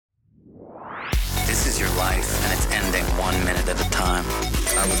minute at a time.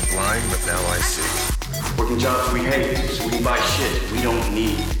 I was blind, but now I see. Working jobs we hate, so we buy shit we don't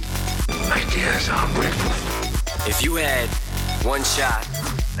need. Ideas are breakfast. If you had one shot,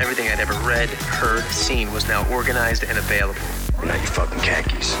 everything I'd ever read, heard, seen was now organized and available. Now you fucking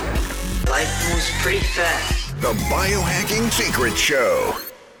khakis. Life moves pretty fast. The Biohacking Secret Show.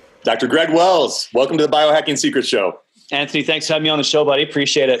 Dr. Greg Wells, welcome to the Biohacking Secret Show. Anthony, thanks for having me on the show, buddy.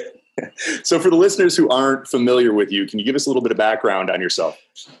 Appreciate it. So for the listeners who aren't familiar with you, can you give us a little bit of background on yourself?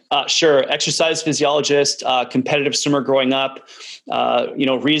 Sure. Exercise physiologist, competitive swimmer growing up,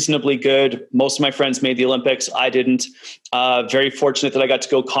 reasonably good. Most of my friends made the Olympics. I didn't. Very fortunate that I got to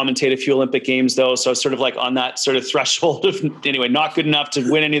go commentate a few Olympic games though. So I was sort of like on that sort of threshold of, anyway, not good enough to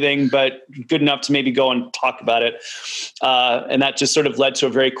win anything, but good enough to maybe go and talk about it. And that just sort of led to a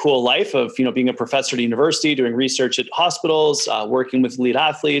very cool life of, being a professor at university, doing research at hospitals, working with elite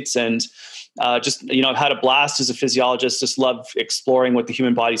athletes, and I've had a blast as a physiologist, just love exploring what the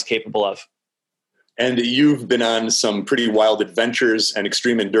human body's capable of. And you've been on some pretty wild adventures and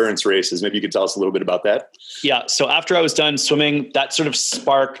extreme endurance races. Maybe you could tell us a little bit about that. Yeah. So after I was done swimming, that sort of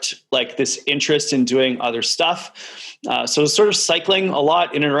sparked like this interest in doing other stuff. So I was sort of cycling a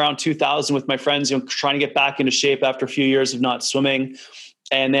lot in and around 2000 with my friends, trying to get back into shape after a few years of not swimming.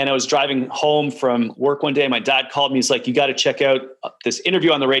 And then I was driving home from work one day. My dad called me. He's like, you got to check out this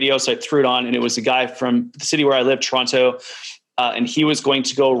interview on the radio. So I threw it on, and it was a guy from the city where I live, Toronto. And he was going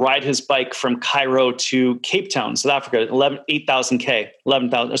to go ride his bike from Cairo to Cape Town, South Africa, 11,000 K,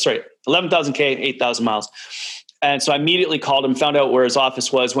 8,000 miles. And so I immediately called him, found out where his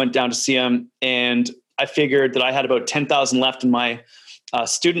office was, went down to see him. And I figured that I had about 10,000 left in my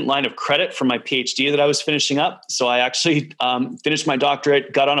student line of credit from my Ph.D. that I was finishing up. So I actually finished my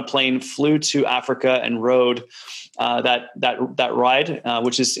doctorate, got on a plane, flew to Africa, and rode that ride,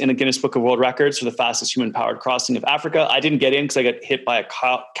 which is in a Guinness Book of World Records for the fastest human-powered crossing of Africa. I didn't get in because I got hit by a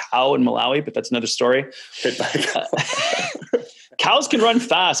cow in Malawi, but that's another story. Hit by a cow. Cows can run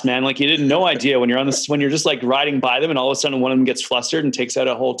fast, man. Like you didn't no idea when you're just like riding by them, and all of a sudden one of them gets flustered and takes out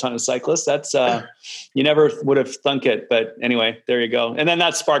a whole ton of cyclists. That's you never would have thunk it, but anyway, there you go. And then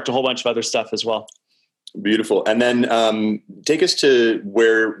that sparked a whole bunch of other stuff as well. Beautiful. And then take us to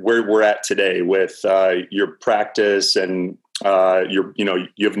where we're at today with your practice and you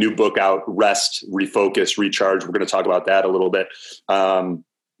have a new book out, Rest, Refocus, Recharge. We're going to talk about that a little bit.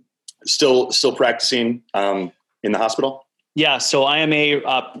 Still practicing in the hospital? Yeah. So I am a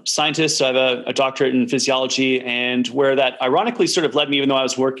scientist. So I have a doctorate in physiology, and where that ironically sort of led me, even though I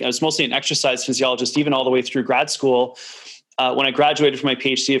was mostly an exercise physiologist, even all the way through grad school. When I graduated from my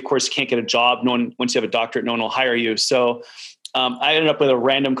PhD, of course, you can't get a job. Once you have a doctorate, no one will hire you. So I ended up with a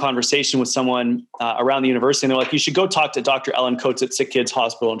random conversation with someone around the university, and they're like, you should go talk to Dr. Ellen Coates at Sick Kids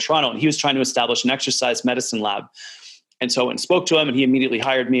Hospital in Toronto. And he was trying to establish an exercise medicine lab. And so I went and spoke to him, and he immediately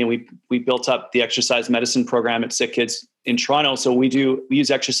hired me, and we built up the exercise medicine program at Sick Kids in Toronto. So we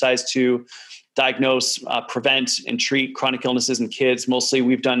use exercise to diagnose, prevent, and treat chronic illnesses in kids. Mostly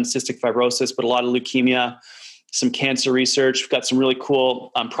we've done cystic fibrosis, but a lot of leukemia, some cancer research. We've got some really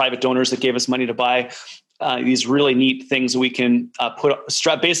cool private donors that gave us money to buy these really neat things that we can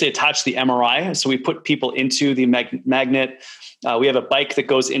basically attach the MRI. So we put people into the magnet. We have a bike that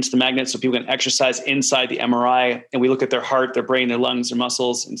goes into the magnet so people can exercise inside the MRI, and we look at their heart, their brain, their lungs, their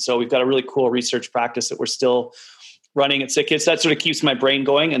muscles. And so we've got a really cool research practice that we're still running at Sick Kids. That sort of keeps my brain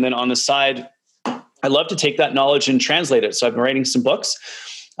going. And then on the side, I love to take that knowledge and translate it. So I've been writing some books.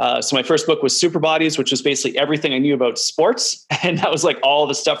 So my first book was Super Bodies, which was basically everything I knew about sports. And that was like all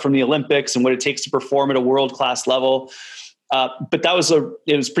the stuff from the Olympics and what it takes to perform at a world-class level. But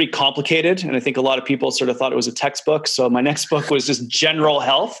it was pretty complicated. And I think a lot of people sort of thought it was a textbook. So my next book was just general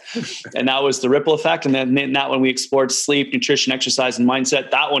health. And that was The Ripple Effect. And then in that one, we explored sleep, nutrition, exercise, and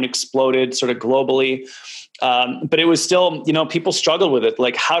mindset. That one exploded sort of globally. But it was still, people struggled with it.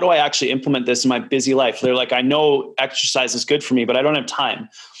 Like, how do I actually implement this in my busy life? They're like, I know exercise is good for me, but I don't have time.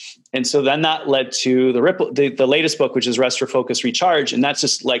 And so then that led to the latest book, which is Rest, Refocus, Recharge. And that's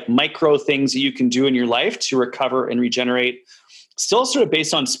just like micro things that you can do in your life to recover and regenerate. Still sort of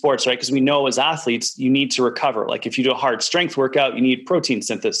based on sports, right? Because we know as athletes, you need to recover. Like if you do a hard strength workout, you need protein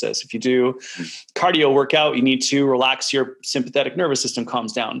synthesis. If you do cardio workout, you need to relax your sympathetic nervous system,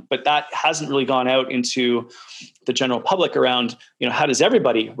 calms down. But that hasn't really gone out into the general public around, how does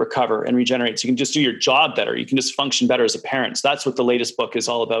everybody recover and regenerate? So you can just do your job better. You can just function better as a parent. So that's what the latest book is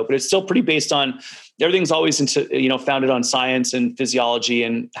all about. But it's still pretty based on, everything's always founded on science and physiology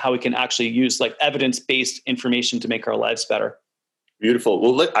and how we can actually use like evidence-based information to make our lives better. Beautiful.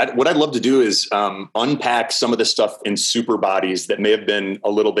 Well, what I'd love to do is unpack some of the stuff in super bodies that may have been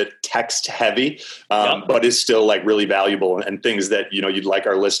a little bit text heavy, but is still like really valuable and things that, you'd like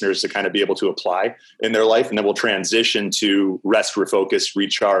our listeners to kind of be able to apply in their life. And then we'll transition to rest, refocus,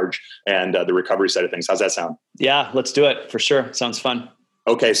 recharge, and the recovery side of things. How's that sound? Yeah, let's do it for sure. Sounds fun.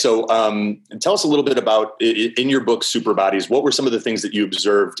 Okay. So tell us a little bit about, in your book, Super Bodies, what were some of the things that you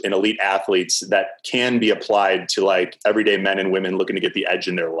observed in elite athletes that can be applied to like everyday men and women looking to get the edge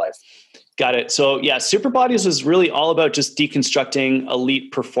in their life? Got it. So yeah, Super Bodies was really all about just deconstructing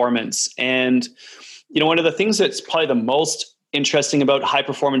elite performance. And, one of the things that's probably the most interesting about high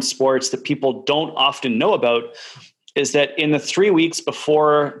performance sports that people don't often know about is that in the 3 weeks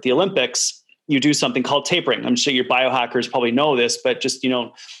before the Olympics, you do something called tapering. I'm sure your biohackers probably know this, but just,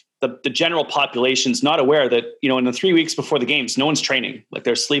 the general population's not aware that, in the 3 weeks before the games, no one's training. Like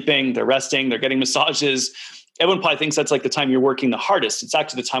they're sleeping, they're resting, they're getting massages. Everyone probably thinks that's like the time you're working the hardest. It's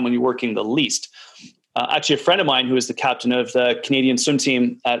actually the time when you're working the least. Actually, a friend of mine who is the captain of the Canadian swim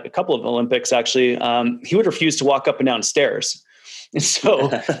team at a couple of Olympics, actually, he would refuse to walk up and down stairs. And so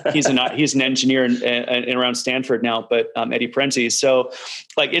he's an engineer in around Stanford now, but Eddie Parenti. So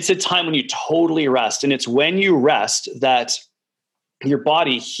like it's a time when you totally rest. And it's when you rest that your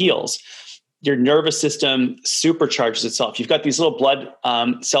body heals. Your nervous system supercharges itself. You've got these little blood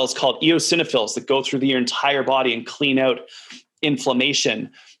cells called eosinophils that go through your entire body and clean out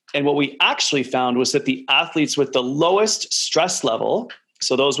inflammation. And what we actually found was that the athletes with the lowest stress level,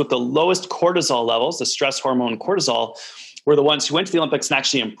 so those with the lowest cortisol levels, the stress hormone cortisol, were the ones who went to the Olympics and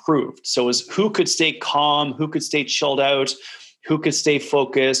actually improved. So it was who could stay calm, who could stay chilled out, who could stay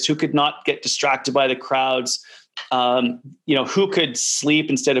focused, who could not get distracted by the crowds, who could sleep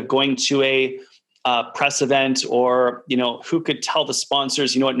instead of going to a press event, or, who could tell the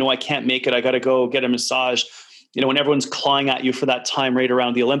sponsors, no, I can't make it. I got to go get a massage. When everyone's clawing at you for that time right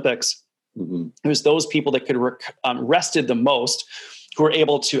around the Olympics, it was those people that could rested the most, who were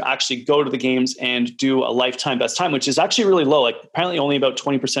able to actually go to the games and do a lifetime best time, which is actually really low. Like apparently only about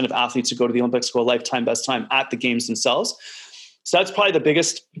 20% of athletes who go to the Olympics go a lifetime best time at the games themselves. So that's probably the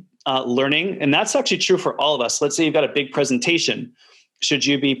biggest learning. And that's actually true for all of us. Let's say you've got a big presentation. Should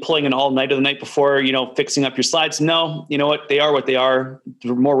you be pulling an all-nighter the night before, fixing up your slides? No, you know what? They are what they are.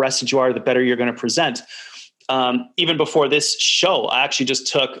 The more rested you are, the better you're going to present. Even before this show, I actually just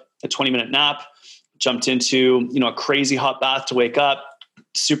took a 20-minute nap, jumped into, a crazy hot bath to wake up,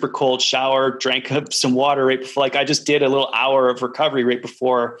 super cold shower, drank up some water right before, like I just did a little hour of recovery right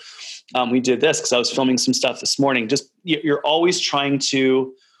before we did this, because I was filming some stuff this morning. Just, you're always trying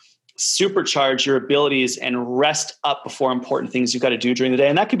to supercharge your abilities and rest up before important things you've got to do during the day.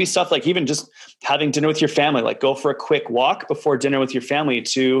 And that could be stuff like even just having dinner with your family, like go for a quick walk before dinner with your family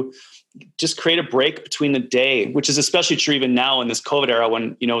to just create a break between the day, which is especially true even now in this COVID era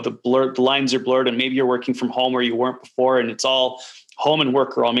when, the lines are blurred and maybe you're working from home where you weren't before, and it's all home and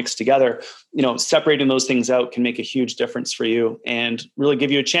work are all mixed together. Separating those things out can make a huge difference for you and really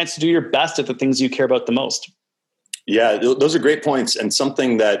give you a chance to do your best at the things you care about the most. Yeah, those are great points. And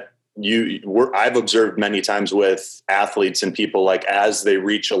something that I've observed many times with athletes and people, like as they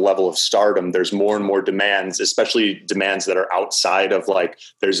reach a level of stardom, there's more and more demands, especially demands that are outside of like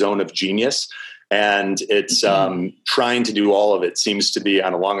their zone of genius. And it's trying to do all of it seems to be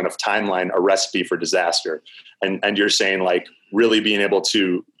on a long enough timeline, a recipe for disaster. And you're saying like really being able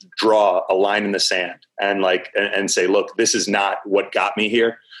to draw a line in the sand and say, look, this is not what got me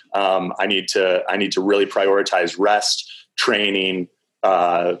here. I need to really prioritize rest, training,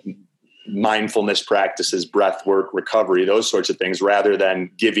 mindfulness practices, breath work, recovery, those sorts of things, rather than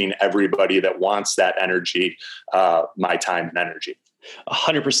giving everybody that wants that energy, my time and energy.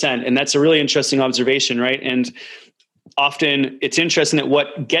 100%. And that's a really interesting observation, right? And often it's interesting that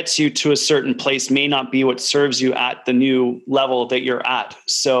what gets you to a certain place may not be what serves you at the new level that you're at.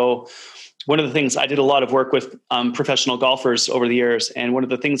 So one of the things I did a lot of work with professional golfers over the years. And one of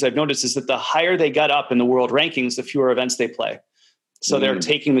the things I've noticed is that the higher they get up in the world rankings, the fewer events they play. So they're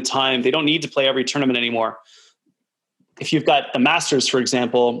taking the time. They don't need to play every tournament anymore. If you've got the Masters, for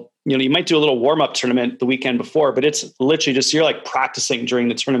example, you might do a little warm-up tournament the weekend before, but it's literally just, you're like practicing during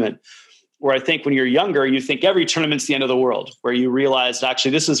the tournament. Where I think when you're younger, you think every tournament's the end of the world, where you realize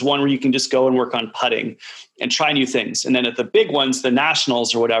actually this is one where you can just go and work on putting and try new things. And then at the big ones, the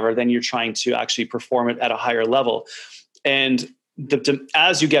nationals or whatever, then you're trying to actually perform it at a higher level. And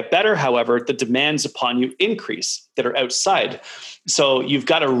as you get better, however, the demands upon you increase that are outside. So you've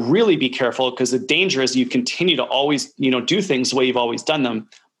got to really be careful, because the danger is you continue to always, do things the way you've always done them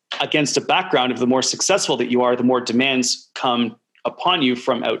against a background of the more successful that you are, the more demands come upon you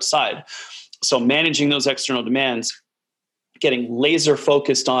from outside. So managing those external demands getting laser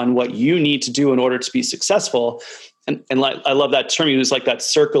focused on what you need to do in order to be successful. And I love that term. It was like that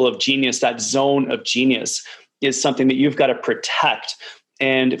circle of genius, that zone of genius is something that you've got to protect.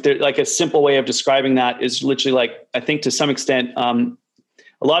 And if there's like a simple way of describing that is literally like, I think to some extent,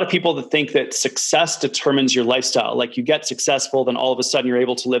 a lot of people that think that success determines your lifestyle, like you get successful, then all of a sudden you're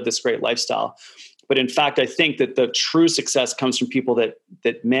able to live this great lifestyle. But in fact, I think that the true success comes from people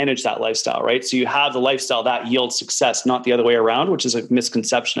that manage that lifestyle, right? So you have the lifestyle that yields success, not the other way around, which is a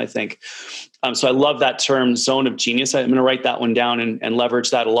misconception, I think. So I love that term, zone of genius. I'm going to write that one down and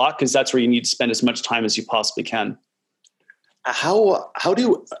leverage that a lot, because that's where you need to spend as much time as you possibly can. How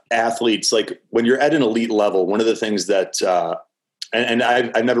do athletes, like when you're at an elite level, one of the things that, and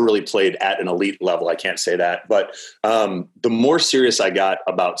I've never really played at an elite level, I can't say that, but the more serious I got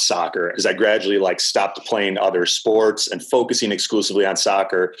about soccer as I gradually like stopped playing other sports and focusing exclusively on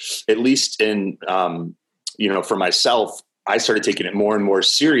soccer, at least in, for myself, I started taking it more and more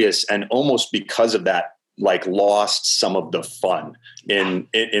serious, and almost because of that, like lost some of the fun in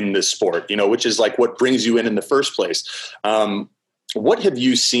the sport, which is like what brings you in the first place. What have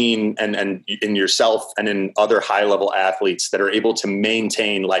you seen and in yourself and in other high level athletes that are able to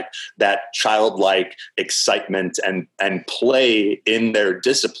maintain like that childlike excitement and play in their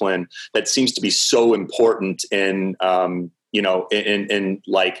discipline that seems to be so important in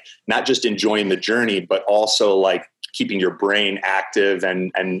like not just enjoying the journey, but also like keeping your brain active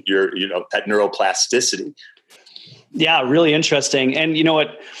and your, that neuroplasticity? Yeah, really interesting. And you know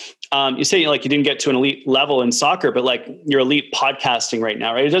what? You say like you didn't get to an elite level in soccer, but like you're elite podcasting right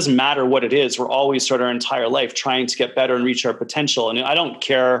now, right? It doesn't matter what it is. We're always sort of our entire life trying to get better and reach our potential. And I don't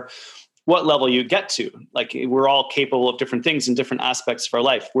care what level you get to. Like we're all capable of different things in different aspects of our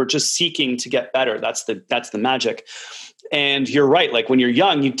life. We're just seeking to get better. That's the magic. And you're right. Like when you're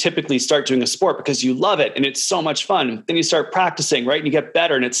young, you typically start doing a sport because you love it and it's so much fun. Then you start practicing, right? And you get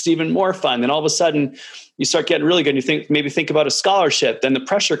better and it's even more fun. Then all of a sudden you start getting really good. And you think about a scholarship. Then the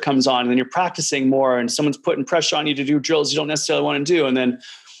pressure comes on and then you're practicing more and someone's putting pressure on you to do drills you don't necessarily want to do. And then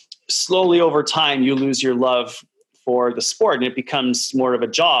slowly over time, you lose your love for the sport and it becomes more of a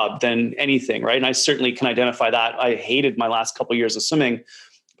job than anything, right? And I certainly can identify that. I hated my last couple of years of swimming.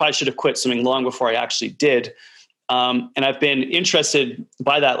 Probably should have quit swimming long before I actually did. And I've been interested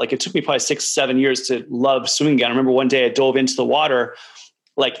by that. Like it took me probably 6-7 years to love swimming again. I remember one day I dove into the water,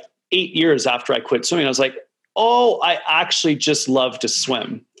 like 8 years after I quit swimming. I was like, oh, I actually just love to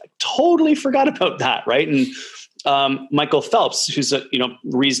swim. I totally forgot about that. Right. And Michael Phelps, who's a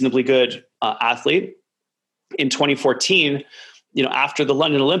reasonably good athlete, in 2014, after the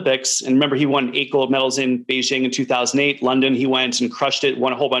London Olympics, and remember he won 8 gold medals in Beijing in 2008, London, he went and crushed it,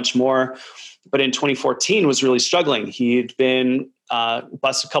 won a whole bunch more. But in 2014 was really struggling. He'd been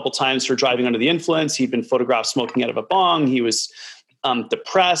busted a couple times for driving under the influence. He'd been photographed smoking out of a bong. He was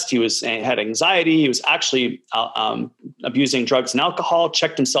depressed. He had anxiety. He was actually abusing drugs and alcohol,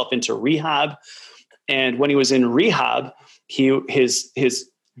 checked himself into rehab. And when he was in rehab, his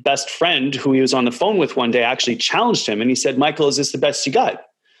best friend, who he was on the phone with one day, actually challenged him. And he said, Michael, is this the best you got?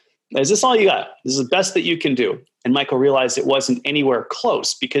 Is this all you got? This is the best that you can do. And Michael realized it wasn't anywhere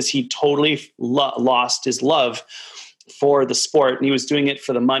close because he totally lost his love for the sport. And he was doing it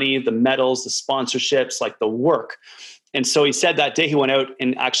for the money, the medals, the sponsorships, like the work. And so he said that day he went out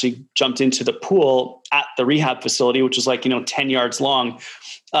and actually jumped into the pool at the rehab facility, which was like, 10 yards long,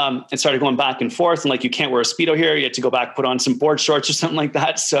 and started going back and forth. And like, you can't wear a Speedo here. You had to go back, put on some board shorts or something like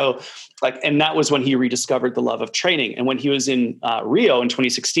that. So and that was when he rediscovered the love of training. And when he was in Rio in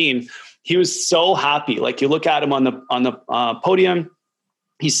 2016, he was so happy. Like you look at him on the podium,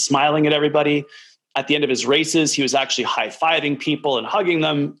 he's smiling at everybody. At the end of his races, he was actually high-fiving people and hugging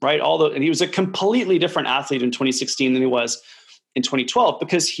them, right? And he was a completely different athlete in 2016 than he was in 2012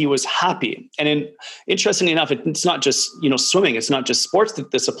 because he was happy. And interestingly enough, it's not just, swimming. It's not just sports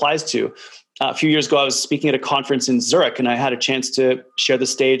that this applies to. A few years ago, I was speaking at a conference in Zurich and I had a chance to share the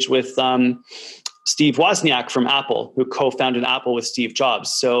stage with Steve Wozniak from Apple, who co-founded Apple with Steve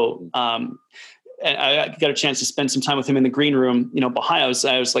Jobs. So and I got a chance to spend some time with him in the green room, behind. I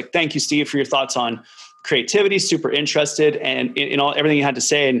was like, thank you, Steve, for your thoughts on creativity, super interested and in everything you had to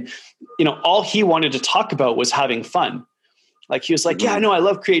say. And, all he wanted to talk about was having fun. Like he was like, yeah, I know, I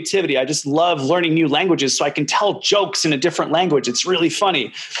love creativity. I just love learning new languages so I can tell jokes in a different language. It's really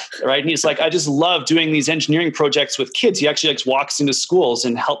funny, right? And he's like, I just love doing these engineering projects with kids. He actually walks into schools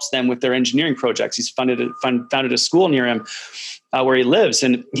and helps them with their engineering projects. He's founded a school near him where he lives,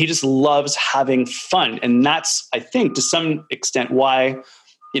 and he just loves having fun. And that's, I think, to some extent why,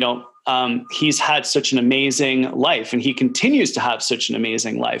 he's had such an amazing life, and he continues to have such an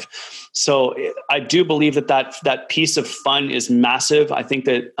amazing life. So I do believe that piece of fun is massive. I think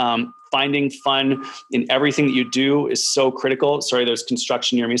that finding fun in everything that you do is so critical. Sorry, there's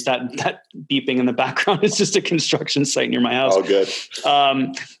construction near me. Is that beeping in the background? It's just a construction site near my house. Oh, good.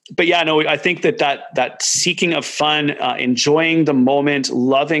 But yeah, no, I think that seeking of fun, enjoying the moment,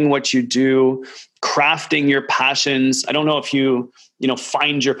 loving what you do, crafting your passions. I don't know if you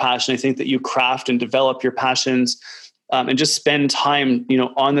find your passion. I think that you craft and develop your passions, and just spend time,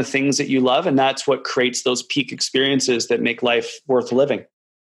 on the things that you love. And that's what creates those peak experiences that make life worth living.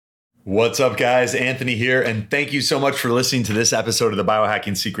 What's up, guys? Anthony here, and thank you so much for listening to this episode of the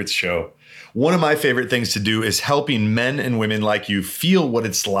Biohacking Secrets Show. One of my favorite things to do is helping men and women like you feel what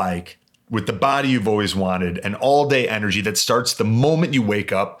it's like with the body you've always wanted and all-day energy that starts the moment you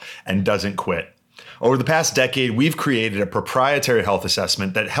wake up and doesn't quit. Over the past decade, we've created a proprietary health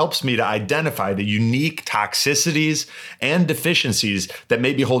assessment that helps me to identify the unique toxicities and deficiencies that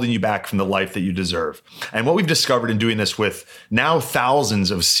may be holding you back from the life that you deserve. And what we've discovered in doing this with now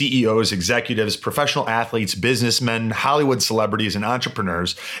thousands of CEOs, executives, professional athletes, businessmen, Hollywood celebrities, and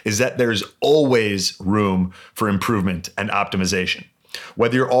entrepreneurs is that there's always room for improvement and optimization.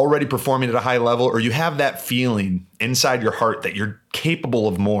 Whether you're already performing at a high level or you have that feeling inside your heart that you're capable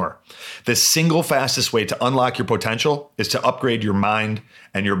of more, the single fastest way to unlock your potential is to upgrade your mind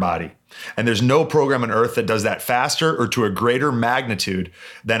and your body. And there's no program on earth that does that faster or to a greater magnitude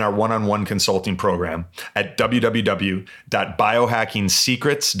than our one-on-one consulting program at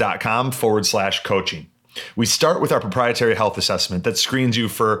www.biohackingsecrets.com/coaching. We start with our proprietary health assessment that screens you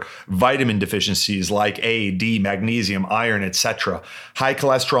for vitamin deficiencies like A, D, magnesium, iron, etc., high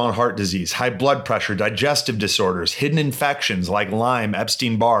cholesterol and heart disease, high blood pressure, digestive disorders, hidden infections like Lyme,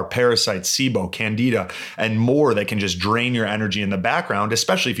 Epstein-Barr, parasites, SIBO, Candida, and more that can just drain your energy in the background,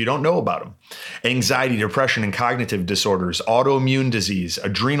 especially if you don't know about them. Anxiety, depression, and cognitive disorders, autoimmune disease,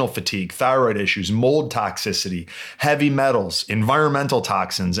 adrenal fatigue, thyroid issues, mold toxicity, heavy metals, environmental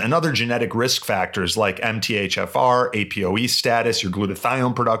toxins, and other genetic risk factors like MTHFR, APOE status, your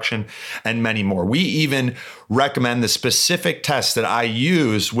glutathione production, and many more. We even recommend the specific tests that I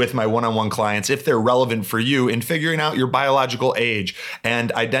use with my one-on-one clients if they're relevant for you in figuring out your biological age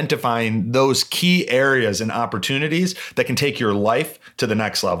and identifying those key areas and opportunities that can take your life to the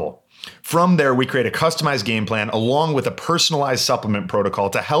next level. From there, we create a customized game plan along with a personalized supplement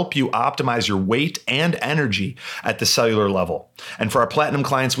protocol to help you optimize your weight and energy at the cellular level. And for our platinum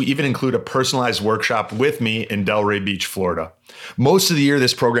clients, we even include a personalized workshop with me in Delray Beach, Florida. Most of the year,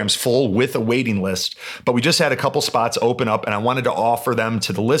 this program's full with a waiting list, but we just had a couple spots open up and I wanted to offer them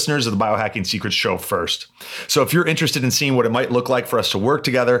to the listeners of the Biohacking Secrets Show first. So if you're interested in seeing what it might look like for us to work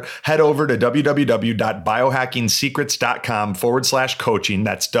together, head over to www.biohackingsecrets.com/coaching.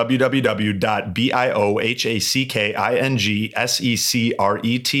 That's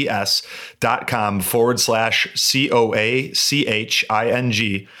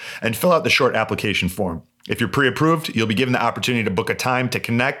www.biohackingsecrets.com/COACHING and fill out the short application form. If you're pre-approved, you'll be given the opportunity to book a time to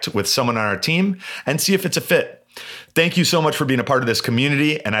connect with someone on our team and see if it's a fit. Thank you so much for being a part of this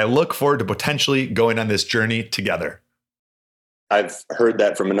community, and I look forward to potentially going on this journey together. I've heard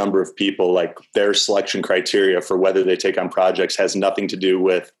that from a number of people, like their selection criteria for whether they take on projects has nothing to do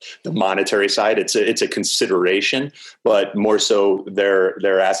with the monetary side. It's a consideration, but more so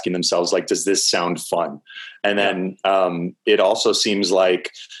they're asking themselves, like, does this sound fun? And then it also seems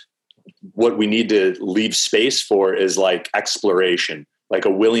like what we need to leave space for is like exploration, like a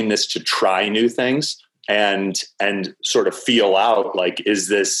willingness to try new things and sort of feel out, like, is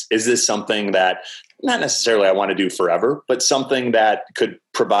this something that not necessarily I want to do forever, but something that could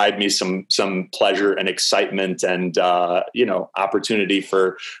provide me some pleasure and excitement and, opportunity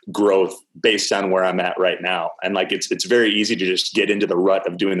for growth based on where I'm at right now. And like, it's very easy to just get into the rut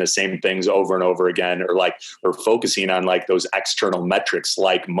of doing the same things over and over again, or focusing on like those external metrics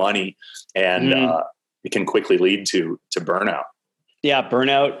like money. And it can quickly lead to burnout. Yeah.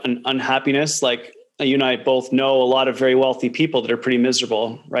 Burnout and unhappiness. Like you and I both know a lot of very wealthy people that are pretty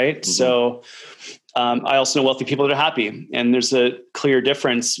miserable. Right. Mm-hmm. So, I also know wealthy people that are happy, and there's a clear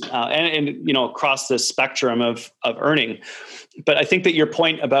difference, and across the spectrum of earning. But I think that your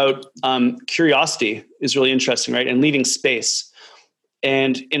point about curiosity is really interesting, right? And leaving space.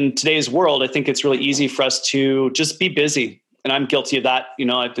 And in today's world, I think it's really easy for us to just be busy, and I'm guilty of that.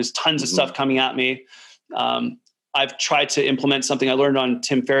 There's tons of stuff coming at me. I've tried to implement something I learned on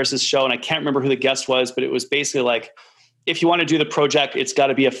Tim Ferriss's show, and I can't remember who the guest was, but it was basically like, if you want to do the project, it's got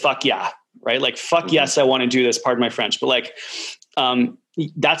to be a fuck yeah. Right? Like, fuck yes, I want to do this, pardon my French, but like,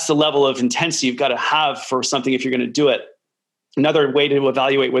 that's the level of intensity you've got to have for something if you're going to do it. another way to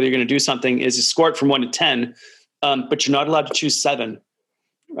evaluate whether you're going to do something is you score it from 1 to 10, but you're not allowed to choose 7.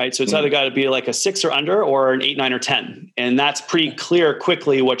 Right. So it's either got to be like a 6 or under, or an 8, 9, or 10. And that's pretty clear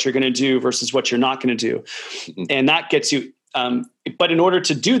quickly what you're going to do versus what you're not going to do. And that gets you. But in order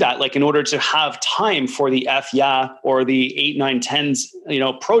to do that, like in order to have time for the or the 8, 9,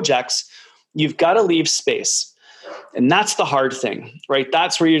 10s, projects, you've got to leave space. And that's the hard thing, right?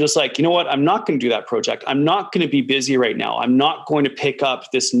 That's where you're just like, you know what? I'm not going to do that project. I'm not going to be busy right now. I'm not going to pick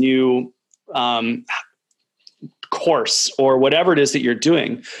up this new, course or whatever it is that you're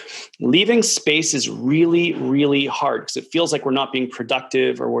doing. Leaving space is really, really hard because it feels like we're not being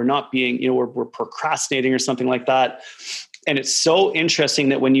productive, or we're not being, we're procrastinating or something like that. And it's so interesting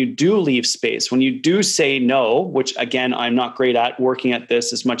that when you do leave space, when you do say no, which again, I'm not great at, working at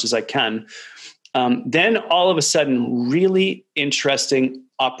this as much as I can, then all of a sudden really interesting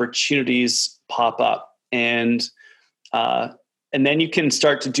opportunities pop up. And then you can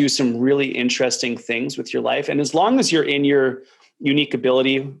start to do some really interesting things with your life. And as long as you're in your unique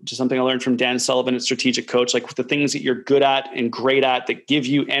ability, which is something I learned from Dan Sullivan at Strategic Coach, like the things that you're good at and great at that give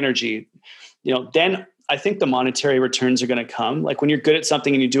you energy, then I think the monetary returns are going to come. Like when you're good at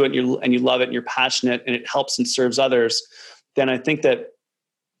something and you do it and you love it and you're passionate and it helps and serves others, then I think that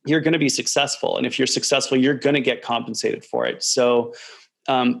you're going to be successful. And if you're successful, you're going to get compensated for it. So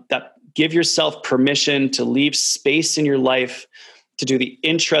that give yourself permission to leave space in your life to do the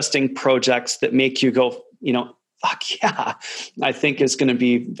interesting projects that make you go, fuck yeah, I think is going to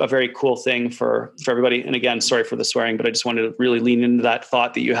be a very cool thing for everybody. And again, sorry for the swearing, but I just wanted to really lean into that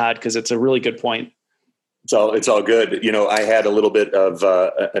thought that you had, because it's a really good point. It's all good. I had a little bit of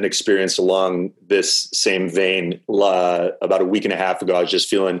an experience along this same vein. About a week and a half ago, I was just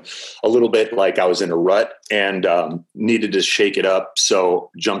feeling a little bit like I was in a rut and needed to shake it up.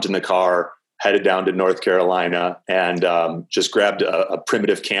 So jumped in the car, headed down to North Carolina, and just grabbed a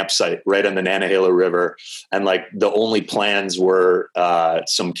primitive campsite right on the Nantahala River. And like the only plans were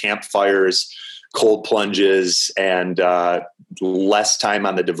some campfires, cold plunges, and less time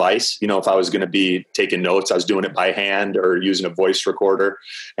on the device. If I was going to be taking notes, I was doing it by hand or using a voice recorder.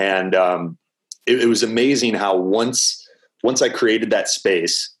 And it was amazing how once I created that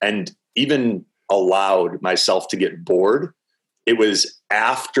space and even allowed myself to get bored, it was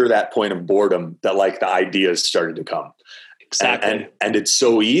after that point of boredom that like the ideas started to come. Exactly. And it's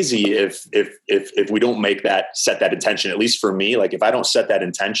so easy if we don't set that intention, at least for me, like if I don't set that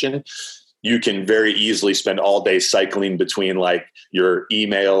intention, you can very easily spend all day cycling between like your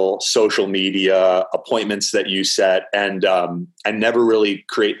email, social media, appointments that you set, and never really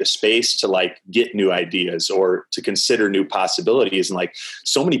create the space to like get new ideas or to consider new possibilities. And like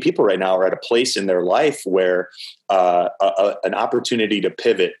so many people right now are at a place in their life where an opportunity to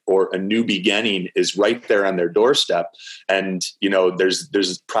pivot or a new beginning is right there on their doorstep. And,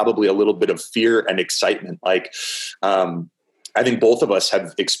 there's probably a little bit of fear and excitement. Like, I think both of us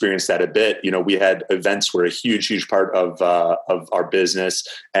have experienced that a bit. We had events were a huge part of our business,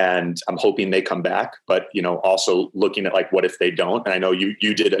 and I'm hoping they come back, but, also looking at like, what if they don't? And I know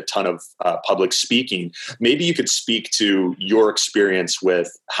you did a ton of public speaking. Maybe you could speak to your experience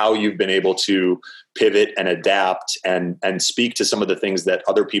with how you've been able to pivot and adapt and speak to some of the things that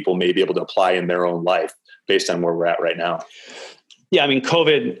other people may be able to apply in their own life based on where we're at right now. Yeah. I mean,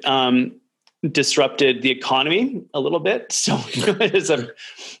 COVID, disrupted the economy a little bit. So it is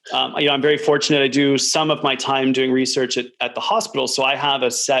I'm very fortunate. I do some of my time doing research at the hospital. So I have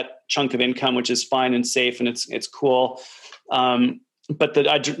a set chunk of income, which is fine and safe, and it's cool. But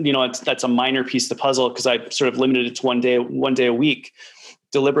that's a minor piece of the puzzle, because I sort of limited it to one day a week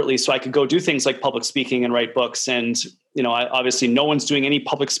deliberately. So I could go do things like public speaking and write books. And, obviously no one's doing any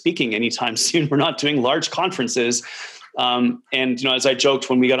public speaking anytime soon. We're not doing large conferences. And, as I joked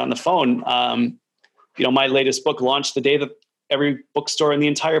when we got on the phone, my latest book launched the day that every bookstore in the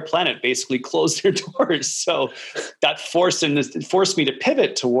entire planet basically closed their doors. So that forced me to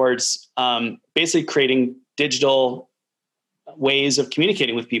pivot towards basically creating digital ways of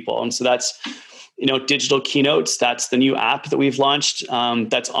communicating with people. And so that's, digital keynotes. That's the new app that we've launched.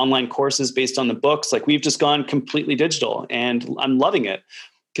 That's online courses based on the books. Like we've just gone completely digital, and I'm loving it,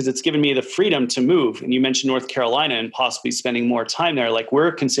 because it's given me the freedom to move. And you mentioned North Carolina and possibly spending more time there. Like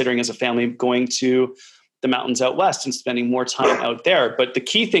we're considering as a family going to the mountains out west and spending more time out there. But the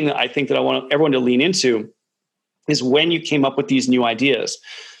key thing that I think that I want everyone to lean into is when you came up with these new ideas.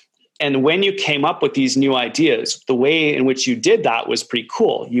 And when you came up with these new ideas, the way in which you did that was pretty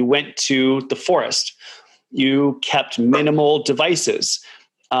cool. You went to the forest. You kept minimal devices.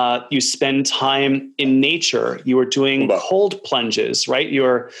 You spend time in nature. You are doing cold plunges, right?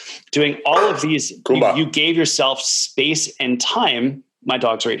 You're doing all of these. You gave yourself space and time. My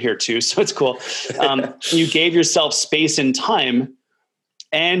dog's right here too, so it's cool. You gave yourself space and time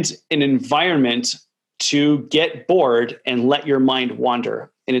and an environment to get bored and let your mind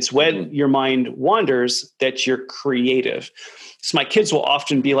wander. And it's when your mind wanders that you're creative. So my kids will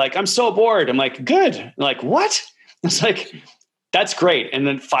often be like, I'm so bored. I'm like, good. I'm like, what? It's like, that's great. And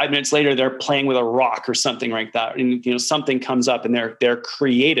then 5 minutes later, they're playing with a rock or something like that. And, something comes up and they're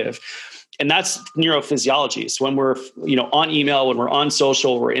creative. And that's neurophysiology. So when we're, on email, when we're on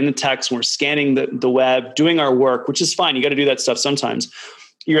social, we're in the text, when we're scanning the web, doing our work, which is fine. You got to do that stuff sometimes.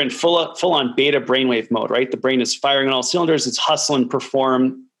 You're in full on beta brainwave mode, right? The brain is firing on all cylinders. It's hustle and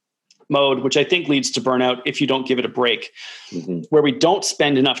perform mode, which I think leads to burnout if you don't give it a break. Where we don't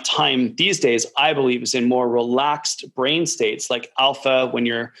spend enough time these days, I believe, is in more relaxed brain states like alpha, when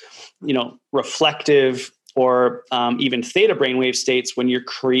you're, reflective, or even theta brainwave states when you're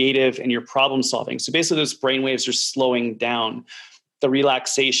creative and you're problem solving. So basically those brainwaves are slowing down. The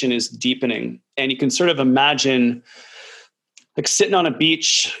relaxation is deepening. And you can sort of imagine like sitting on a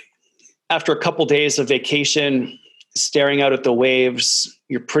beach after a couple days of vacation, staring out at the waves.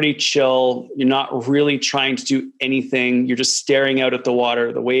 You're pretty chill. You're not really trying to do anything. You're just staring out at the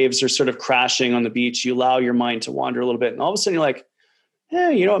water. The waves are sort of crashing on the beach. You allow your mind to wander a little bit. And all of a sudden you're like,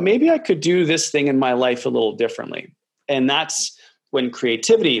 maybe I could do this thing in my life a little differently. And that's when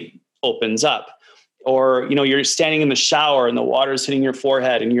creativity opens up. Or, you're standing in the shower and the water is hitting your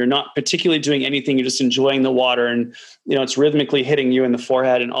forehead and you're not particularly doing anything. You're just enjoying the water and, it's rhythmically hitting you in the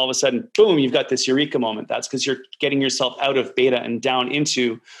forehead. And all of a sudden, boom, you've got this eureka moment. That's because you're getting yourself out of beta and down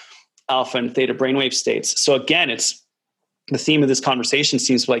into alpha and theta brainwave states. So again, it's the theme of this conversation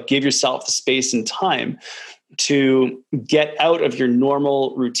seems like give yourself the space and time to get out of your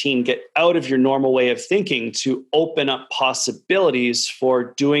normal routine, get out of your normal way of thinking, to open up possibilities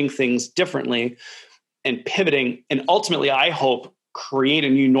for doing things differently and pivoting. And ultimately, I hope, create a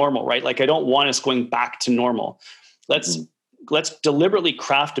new normal, right? Like I don't want us going back to normal. Let's deliberately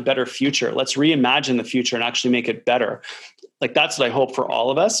craft a better future. Let's reimagine the future and actually make it better. Like that's what I hope for all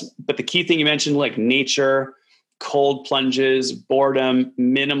of us. But the key thing you mentioned, like nature, cold plunges, boredom,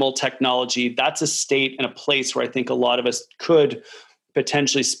 minimal technology, that's a state and a place where I think a lot of us could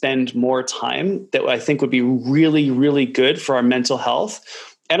potentially spend more time that I think would be really, really good for our mental health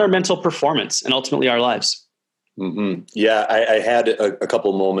and our mental performance and ultimately our lives. Yeah, I had a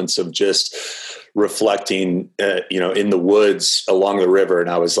couple moments of just reflecting, in the woods along the river. And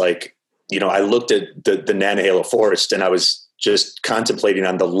I was like, I looked at the Nantahala forest and I was just contemplating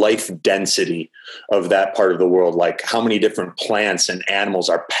on the life density of that part of the world, like how many different plants and animals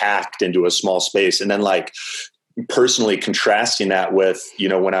are packed into a small space. And then like personally contrasting that with,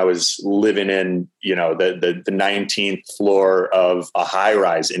 when I was living in, the 19th floor of a high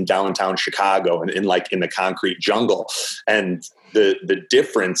rise in downtown Chicago and in the concrete jungle, and the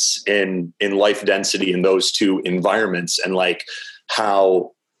difference in life density in those two environments, and like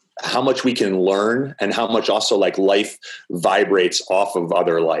how much we can learn and how much also like life vibrates off of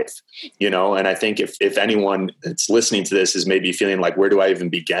other life, and I think if anyone that's listening to this is maybe feeling like, where do I even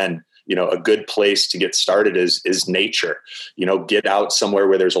begin? A good place to get started is nature. Get out somewhere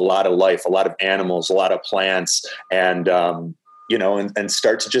where there's a lot of life, a lot of animals, a lot of plants, and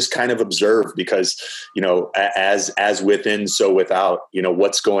start to just kind of observe, because as within, so without.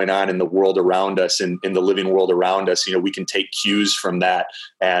 What's going on in the world around us and in the living world around us. We can take cues from that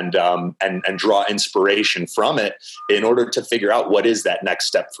and draw inspiration from it in order to figure out what is that next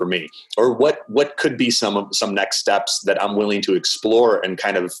step for me, or what could be some next steps that I'm willing to explore and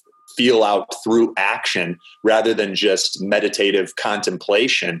kind of feel out through action rather than just meditative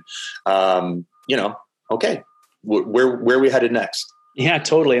contemplation. Okay, where are we headed next? Yeah,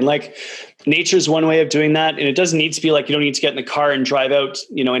 totally. And like nature's one way of doing that. And it doesn't need to be like, you don't need to get in the car and drive out,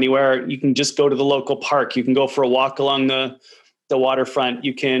 anywhere. You can just go to the local park. You can go for a walk along the waterfront.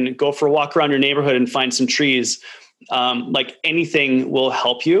 You can go for a walk around your neighborhood and find some trees. Like anything will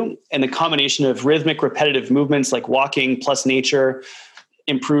help you. And the combination of rhythmic, repetitive movements like walking plus nature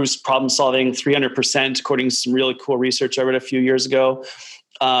improves problem solving 300%, according to some really cool research I read a few years ago.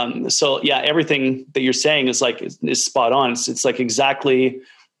 So yeah, everything that you're saying is spot on. It's like exactly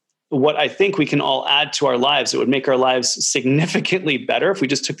what I think we can all add to our lives. It would make our lives significantly better if we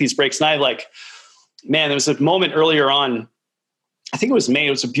just took these breaks. And there was a moment earlier on, I think it was May.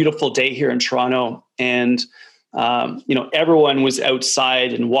 It was a beautiful day here in Toronto, and everyone was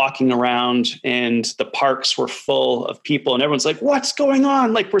outside and walking around, and the parks were full of people, and everyone's like, what's going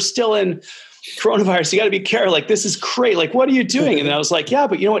on? Like we're still in coronavirus, you got to be careful. Like, this is great. Like, what are you doing? And I was like, yeah,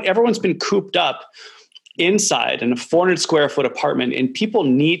 but you know what? Everyone's been cooped up inside in a 400 square foot apartment, and people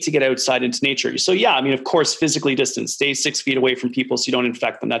need to get outside into nature. So yeah, I mean, of course, physically distance, stay 6 feet away from people so you don't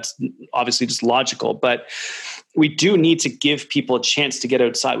infect them. That's obviously just logical, but we do need to give people a chance to get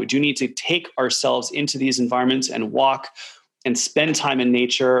outside. We do need to take ourselves into these environments and walk and spend time in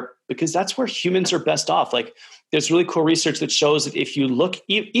nature, because that's where humans are best off. Like, there's really cool research that shows that if you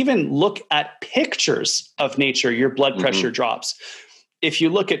even look at pictures of nature, your blood pressure drops. If you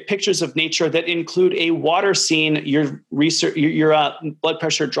look at pictures of nature that include a water scene, your blood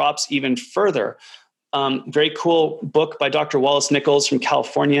pressure drops even further. Very cool book by Dr. Wallace Nichols from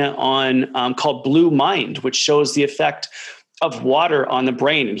California on called Blue Mind, which shows the effect of water on the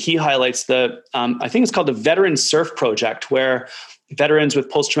brain. And he highlights I think it's called the Veteran Surf Project, where veterans with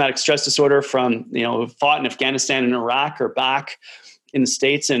post-traumatic stress disorder from, who fought in Afghanistan and Iraq are back in the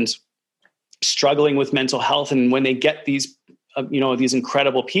States and struggling with mental health. And when they get these, these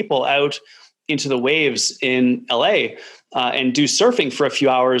incredible people out into the waves in LA and do surfing for a few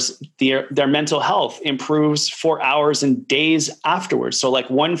hours, their mental health improves for hours and days afterwards. So like,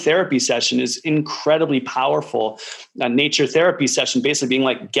 one therapy session is incredibly powerful. A nature therapy session basically being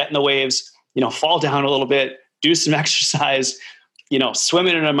like, get in the waves, fall down a little bit, do some exercise,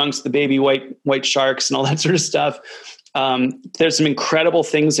 swimming in amongst the baby white sharks and all that sort of stuff. There's some incredible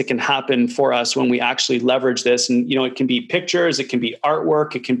things that can happen for us when we actually leverage this. And, it can be pictures, it can be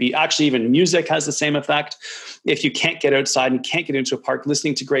artwork, it can be actually even music has the same effect. If you can't get outside and can't get into a park,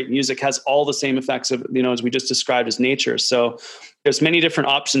 listening to great music has all the same effects of, as we just described, as nature. So there's many different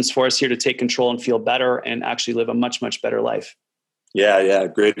options for us here to take control and feel better and actually live a much, much better life. Yeah.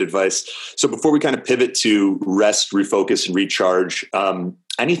 Great advice. So before we kind of pivot to rest, refocus, and recharge,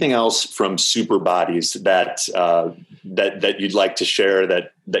 anything else from Super Bodies that you'd like to share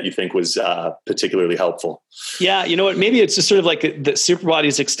that you think was particularly helpful? Yeah, you know what? Maybe it's just sort of like the Super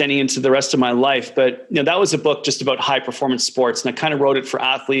Bodies extending into the rest of my life. But that was a book just about high performance sports, and I kind of wrote it for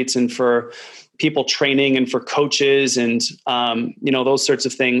athletes and for people training and for coaches and those sorts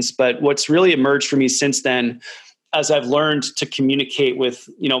of things. But what's really emerged for me since then, as I've learned to communicate with,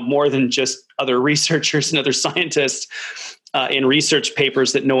 more than just other researchers and other scientists in research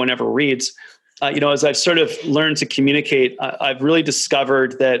papers that no one ever reads, as I've sort of learned to communicate, I've really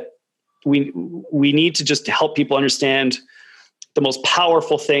discovered that we need to just help people understand the most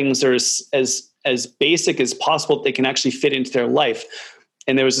powerful things are as basic as possible that they can actually fit into their life.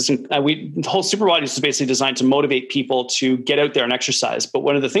 And there was this, the whole Super Bodies was basically designed to motivate people to get out there and exercise. But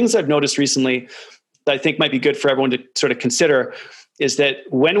one of the things I've noticed recently that I think might be good for everyone to sort of consider is that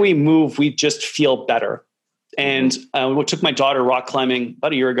when we move, we just feel better. And we took my daughter rock climbing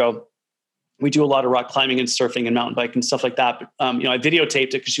about a year ago. We do a lot of rock climbing and surfing and mountain biking and stuff like that. But, I videotaped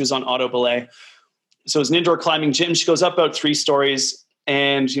it because she was on auto belay. So it was an indoor climbing gym. She goes up about 3 stories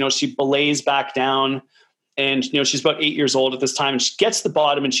and, she belays back down. And, she's about 8 years old at this time. And she gets to the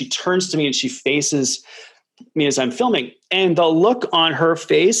bottom and she turns to me and she faces me as I'm filming. And the look on her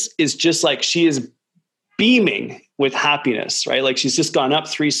face is just like she is beaming with happiness, right? Like, she's just gone up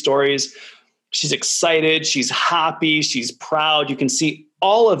 3 stories. She's excited. She's happy. She's proud. You can see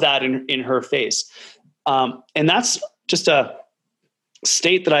all of that in her face. And that's just a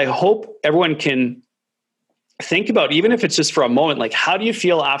state that I hope everyone can think about, even if it's just for a moment. Like, how do you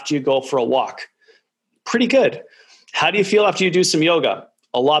feel after you go for a walk? Pretty good. How do you feel after you do some yoga?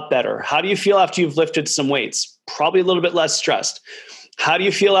 A lot better. How do you feel after you've lifted some weights? Probably a little bit less stressed. How do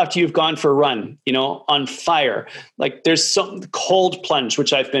you feel after you've gone for a run, on fire? Like, there's some cold plunge,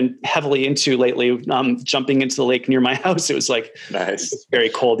 which I've been heavily into lately, jumping into the lake near my house. It was like, nice. It was very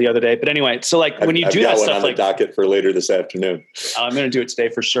cold the other day. But anyway, so like when you do that stuff, on the docket for later this afternoon. I'm going to do it today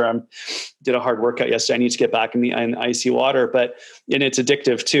for sure. Did a hard workout yesterday. I need to get back in the icy water, and it's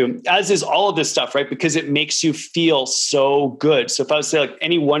addictive too, as is all of this stuff, right? Because it makes you feel so good. So if I was to say like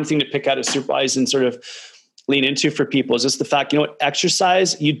any one thing to pick out of Super Bodies and sort of lean into for people is just the fact,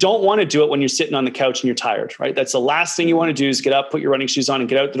 exercise, you don't want to do it when you're sitting on the couch and you're tired, right? That's the last thing you want to do is get up, put your running shoes on and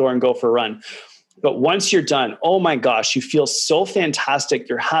get out the door and go for a run. But once you're done, oh my gosh, you feel so fantastic.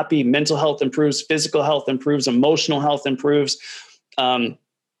 You're happy. Mental health improves, physical health improves, emotional health improves.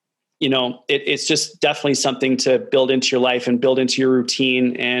 It's just definitely something to build into your life and build into your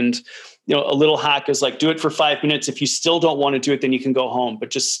routine. And a little hack is like, do it for 5 minutes. If you still don't want to do it, then you can go home, but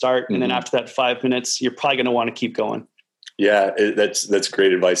just start. And then after that 5 minutes, you're probably going to want to keep going. Yeah, that's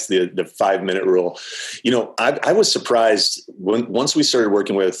great advice. The 5-minute rule. I was surprised once we started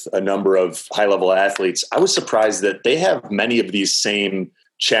working with a number of high level athletes, I was surprised that they have many of these same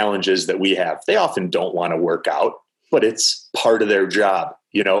challenges that we have. They often don't want to work out, but it's part of their job.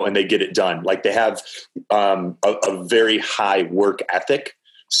 and they get it done. Like they have a very high work ethic.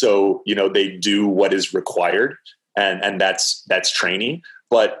 So, they do what is required, and that's training.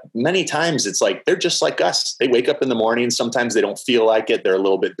 But many times it's like, they're just like us. They wake up in the morning. Sometimes they don't feel like it. They're a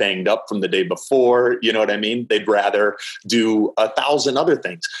little bit banged up from the day before. You know what I mean? They'd rather do 1,000 other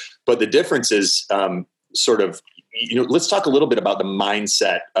things. But the difference is let's talk a little bit about the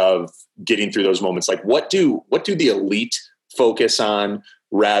mindset of getting through those moments. Like what do the elite focus on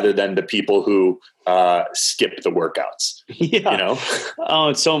rather than the people who skip the workouts? Yeah.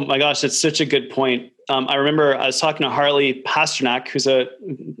 Oh, my gosh, that's such a good point. I remember I was talking to Harley Pasternak, who's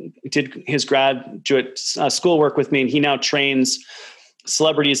did his graduate schoolwork with me, and he now trains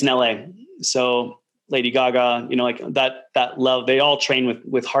celebrities in LA. So Lady Gaga, like that love, they all train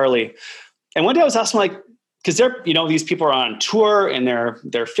with Harley. And one day I was asking, like, because they're, these people are on tour and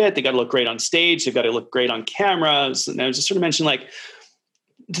they're fit, they got to look great on stage, they've got to look great on cameras. And I was just sort of mentioning, like,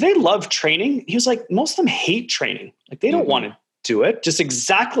 do they love training? He was like, most of them hate training. Like they don't want to do it. Just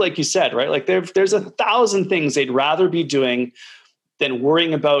exactly like you said, right? Like there's 1,000 things they'd rather be doing than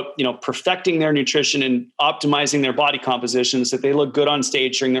worrying about, perfecting their nutrition and optimizing their body composition so that they look good on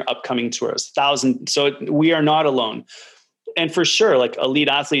stage during their upcoming tours. 1,000. So we are not alone. And for sure, like elite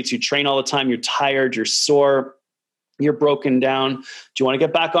athletes, you train all the time, you're tired, you're sore, you're broken down. Do you want to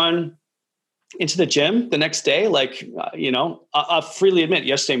get back into the gym the next day? Like, I'll freely admit,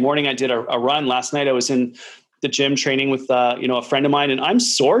 yesterday morning I did a run. Last night I was in the gym training with, a friend of mine, and I'm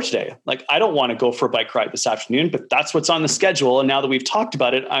sore today. Like, I don't want to go for a bike ride this afternoon, but that's what's on the schedule. And now that we've talked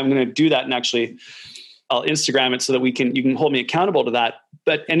about it, I'm going to do that. And actually I'll Instagram it so that you can hold me accountable to that.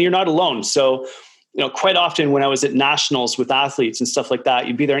 And you're not alone. So, quite often when I was at nationals with athletes and stuff like that,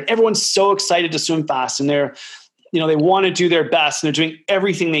 you'd be there and everyone's so excited to swim fast, and they're, they want to do their best, and they're doing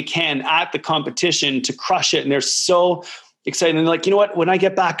everything they can at the competition to crush it. And they're so excited. And they're like, you know what, when I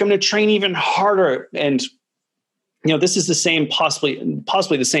get back, I'm going to train even harder. And, this is the same, possibly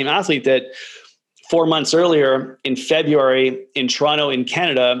the same athlete that 4 months earlier in February in Toronto, in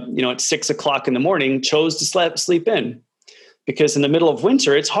Canada, at 6:00 in the morning, chose to sleep in, because in the middle of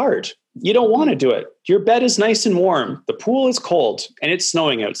winter, it's hard. You don't want to do it. Your bed is nice and warm. The pool is cold and it's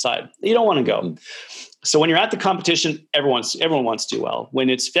snowing outside. You don't want to go. So when you're at the competition, everyone wants to do well. When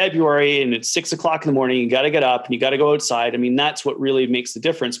it's February and it's 6:00 in the morning, you got to get up and you got to go outside. I mean, that's what really makes the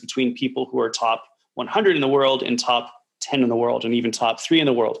difference between people who are top 100 in the world and top 10 in the world, and even top 3 in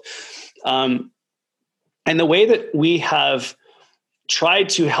the world. And the way that we have tried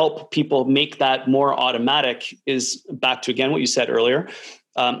to help people make that more automatic is back to, again, what you said earlier,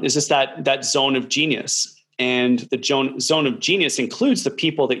 is just that zone of genius. And the zone of genius includes the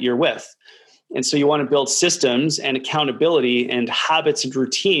people that you're with. And so you want to build systems and accountability and habits and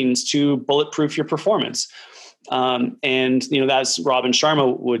routines to bulletproof your performance. And that's Robin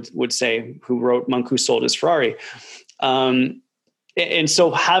Sharma would say, who wrote Monk Who Sold His Ferrari. And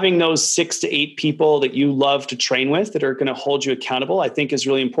so having those 6 to 8 people that you love to train with that are going to hold you accountable, I think is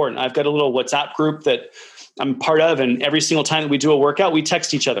really important. I've got a little WhatsApp group that I'm part of, and every single time that we do a workout, we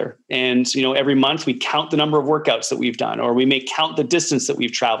text each other. And, every month we count the number of workouts that we've done, or we may count the distance that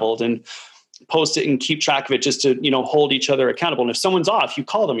we've traveled and post it and keep track of it just to, hold each other accountable. And if someone's off, you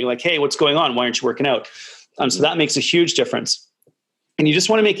call them, you're like, hey, what's going on? Why aren't you working out? So that makes a huge difference. And you just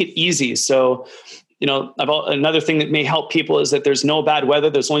want to make it easy. So, another thing that may help people is that there's no bad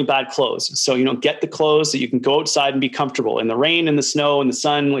weather. There's only bad clothes. So, get the clothes that you can go outside and be comfortable in the rain, in the snow, in the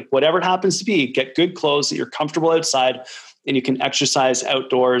sun, like whatever it happens to be. Get good clothes that you're comfortable outside and you can exercise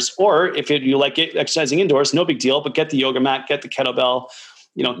outdoors. Or if you like exercising indoors, no big deal, but get the yoga mat, get the kettlebell,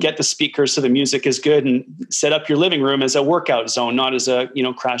 get the speakers so the music is good, and set up your living room as a workout zone, not as a,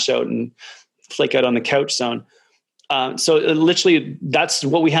 crash out and flake out on the couch zone. So literally that's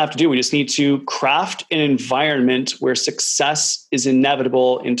what we have to do. We just need to craft an environment where success is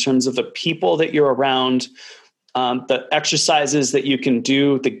inevitable in terms of the people that you're around, the exercises that you can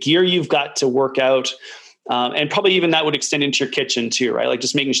do, the gear you've got to work out. And probably even that would extend into your kitchen too, right? Like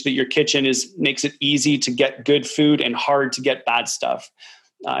just making sure that your kitchen makes it easy to get good food and hard to get bad stuff.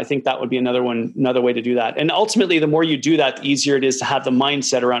 I think that would be another way to do that. And ultimately, the more you do that, the easier it is to have the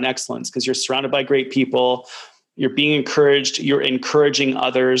mindset around excellence, because you're surrounded by great people. You're being encouraged. You're encouraging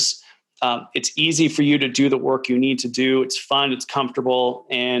others. It's easy for you to do the work you need to do. It's fun. It's comfortable,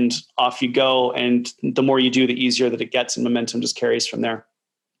 and off you go. And the more you do, the easier that it gets, and momentum just carries from there.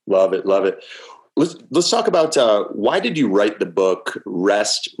 Love it. Love it. Let's talk about why did you write the book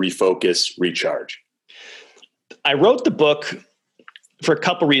Rest, Refocus, Recharge? I wrote the book for a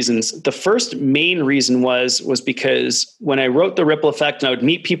couple reasons. The first main reason was because when I wrote The Ripple Effect and I would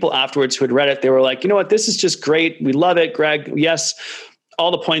meet people afterwards who had read it, they were like, you know what, this is just great. We love it, Greg. Yes,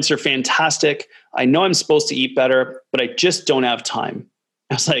 all the points are fantastic. I know I'm supposed to eat better, but I just don't have time.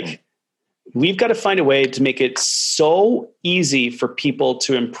 I was like, we've got to find a way to make it so easy for people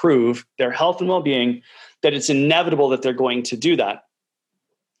to improve their health and well-being that it's inevitable that they're going to do that.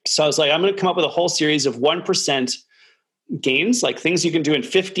 So I was like, I'm going to come up with a whole series of 1% gains, like things you can do in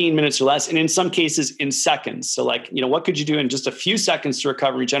 15 minutes or less, and in some cases in seconds. So like, what could you do in just a few seconds to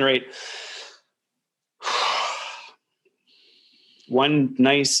recover and regenerate? One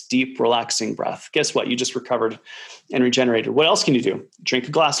nice, deep, relaxing breath. Guess what? You just recovered and regenerated. What else can you do? Drink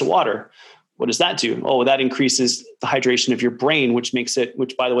a glass of water. What does that do? Oh, that increases the hydration of your brain, which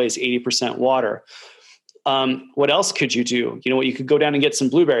by the way, is 80% water. What else could you do? You could go down and get some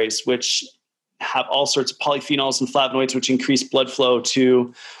blueberries, which have all sorts of polyphenols and flavonoids, which increase blood flow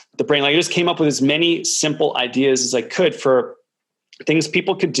to the brain. Like I just came up with as many simple ideas as I could for things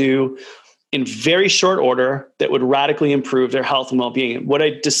people could do in very short order that would radically improve their health and well-being. What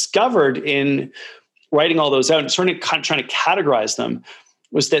I discovered in writing all those out and sort of trying to categorize them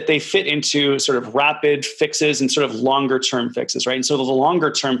was that they fit into sort of rapid fixes and sort of longer term fixes, right? And so the longer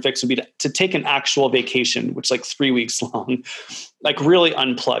term fix would be to take an actual vacation, which is like 3 weeks long, like really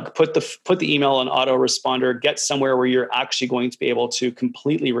unplug, put the email on autoresponder, get somewhere where you're actually going to be able to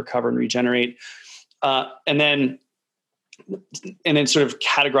completely recover and regenerate. And then sort of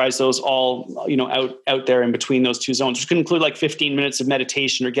categorize those all, out there in between those two zones, which can include like 15 minutes of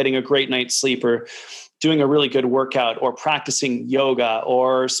meditation or getting a great night's sleep or doing a really good workout or practicing yoga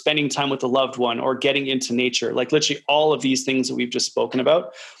or spending time with a loved one or getting into nature, like literally all of these things that we've just spoken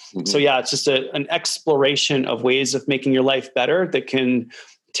about. Mm-hmm. So yeah, it's just an exploration of ways of making your life better that can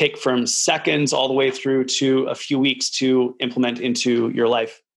take from seconds all the way through to a few weeks to implement into your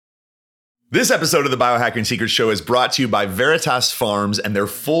life. This episode of the Biohacking Secrets Show is brought to you by Veritas Farms and their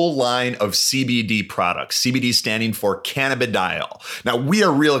full line of CBD products, CBD standing for cannabidiol. Now, we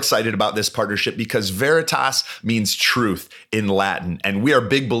are real excited about this partnership because Veritas means truth in Latin, and we are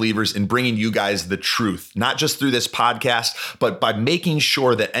big believers in bringing you guys the truth, not just through this podcast, but by making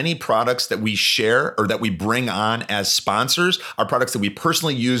sure that any products that we share or that we bring on as sponsors are products that we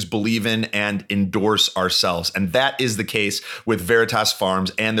personally use, believe in, and endorse ourselves. And that is the case with Veritas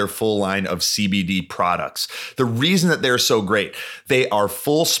Farms and their full line of CBD products. The reason that they're so great, they are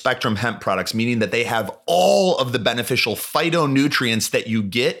full spectrum hemp products, meaning that they have all of the beneficial phytonutrients that you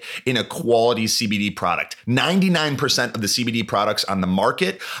get in a quality CBD product. 99% of the CBD products on the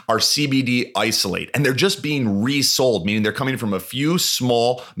market are CBD isolate, and they're just being resold, meaning they're coming from a few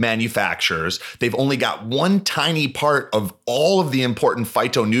small manufacturers. They've only got one tiny part of all of the important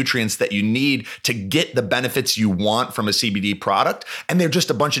phytonutrients that you need to get the benefits you want from a CBD product, and they're just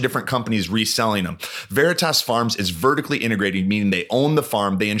a bunch of different companies reselling them. Veritas Farms is vertically integrated, meaning they own the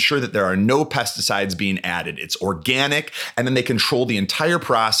farm. They ensure that there are no pesticides being added. It's organic, and then they control the entire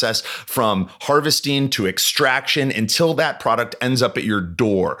process from harvesting to extraction until that product ends up at your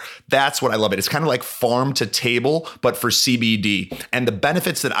door. That's what I love it. It's kind of like farm to table, but for CBD. And the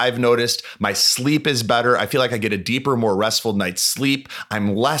benefits that I've noticed, my sleep is better. I feel like I get a deeper, more restful night's sleep.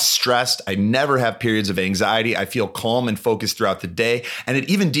 I'm less stressed. I never have periods of anxiety. I feel calm and focused throughout the day. And it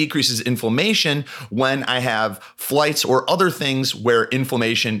even decreases inflammation when I have flights or other things where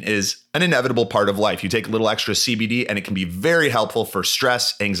inflammation is an inevitable part of life. You take a little extra CBD and it can be very helpful for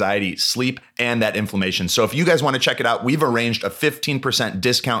stress, anxiety, sleep, and that inflammation. So if you guys want to check it out, we've arranged a 15%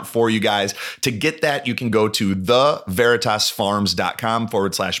 discount for you guys. To get that, you can go to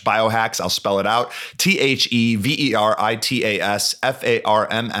theveritasfarms.com/biohacks. I'll spell it out.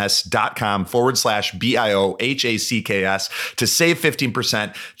 THEVERITASFARMS.com/BIOHACKS to save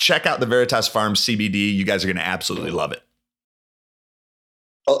 15%. Check out the Veritas Farms CBD. You guys are going to absolutely love it.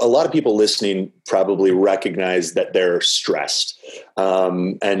 A lot of people listening probably recognize that they're stressed.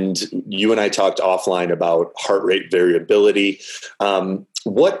 And you and I talked offline about heart rate variability.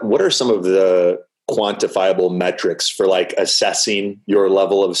 What are some of the quantifiable metrics for like assessing your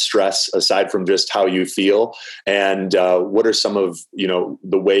level of stress aside from just how you feel? And what are some of,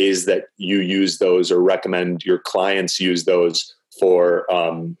 the ways that you use those or recommend your clients use those for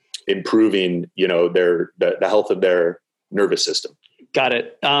improving, the health of their nervous system? Got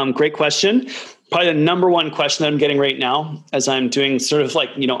it. Great question. Probably the number one question that I'm getting right now as I'm doing sort of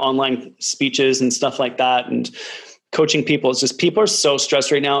like, online speeches and stuff like that and coaching people is just people are so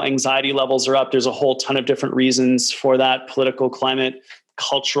stressed right now. Anxiety levels are up. There's a whole ton of different reasons for that. Political climate,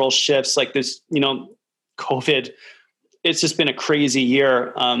 cultural shifts like this, COVID. It's just been a crazy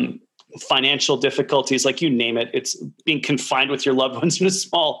year. Financial difficulties, like you name it. It's being confined with your loved ones in a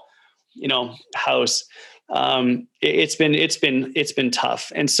small, house. It's been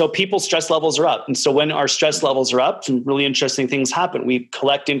tough. And so people's stress levels are up. And so when our stress levels are up, some really interesting things happen. We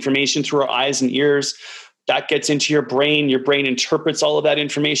collect information through our eyes and ears. That gets into your brain. Your brain interprets all of that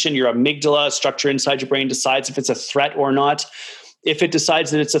information. Your amygdala, structure inside your brain, decides if it's a threat or not. If it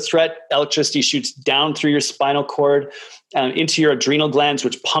decides that it's a threat, electricity shoots down through your spinal cord, into your adrenal glands,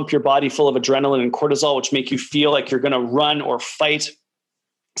 which pump your body full of adrenaline and cortisol, which make you feel like you're going to run or fight.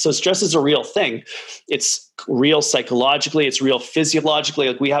 So stress is a real thing. It's real psychologically. It's real physiologically.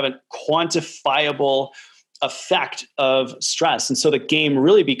 Like, we have a quantifiable effect of stress. And so the game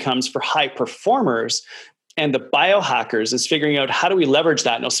really becomes for high performers and the biohackers is figuring out, how do we leverage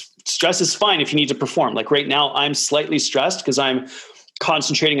that? Now, stress is fine if you need to perform. Like right now, I'm slightly stressed because I'm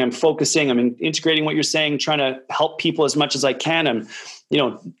concentrating, I'm focusing, I'm integrating what you're saying, trying to help people as much as I can. I'm,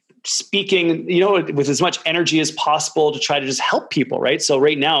 speaking, with as much energy as possible to try to just help people, right? So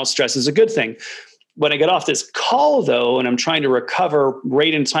right now, stress is a good thing. When I get off this call, though, and I'm trying to recover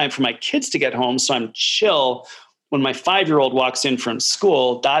right in time for my kids to get home, so I'm chill, when my 5-year-old walks in from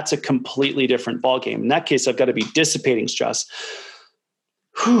school, that's a completely different ballgame. In that case, I've got to be dissipating stress.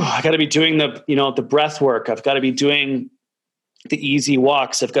 I got to be doing the breath work. I've got to be doing the easy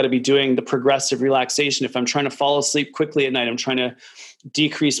walks. I've got to be doing the progressive relaxation. If I'm trying to fall asleep quickly at night, I'm trying to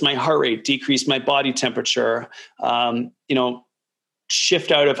decrease my heart rate, decrease my body temperature,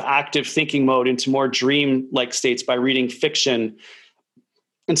 shift out of active thinking mode into more dream-like states by reading fiction.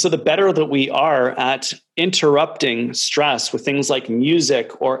 And so the better that we are at interrupting stress with things like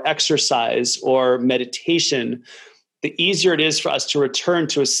music or exercise or meditation, the easier it is for us to return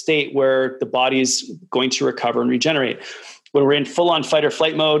to a state where the body's going to recover and regenerate. When we're in full-on fight or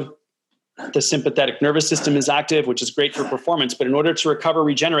flight mode, the sympathetic nervous system is active, which is great for performance. But in order to recover,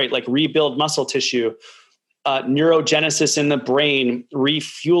 regenerate, like rebuild muscle tissue, neurogenesis in the brain,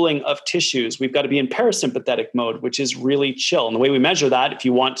 refueling of tissues, we've got to be in parasympathetic mode, which is really chill. And the way we measure that, if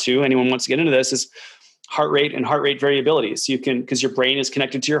you want to, anyone wants to get into this, is heart rate and heart rate variability. So you can, because your brain is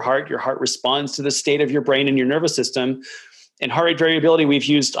connected to your heart responds to the state of your brain and your nervous system. And heart rate variability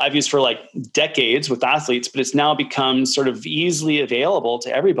I've used for like decades with athletes, but it's now become sort of easily available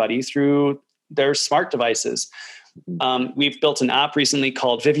to everybody through their smart devices. We've built an app recently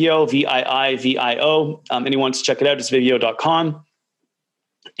called Vivio, VIIVIO. Anyone wants to check it out, it's vivio.com.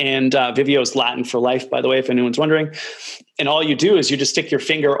 And Vivio is Latin for life, by the way, if anyone's wondering. And all you do is you just stick your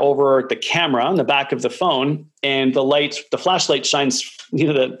finger over the camera on the back of the phone, and the flashlight shines,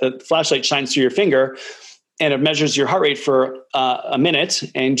 the flashlight shines through your finger, and it measures your heart rate for a minute,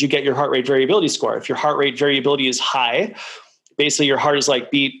 and you get your heart rate variability score. If your heart rate variability is high, basically your heart is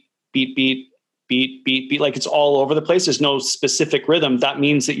like beat, beat, beat, beat, beat, beat, like it's all over the place. There's no specific rhythm. That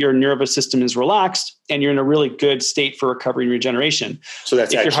means that your nervous system is relaxed and you're in a really good state for recovery and regeneration. So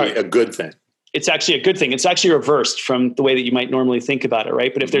that's actually a good thing. It's actually a good thing. It's actually reversed from the way that you might normally think about it,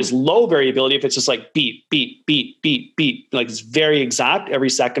 right? But if there's low variability, if it's just like beat, beat, beat, beat, beat, like it's very exact every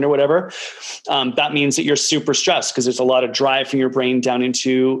second or whatever, that means that you're super stressed because there's a lot of drive from your brain down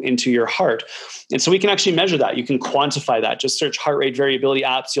into your heart. And so we can actually measure that. You can quantify that. Just search heart rate variability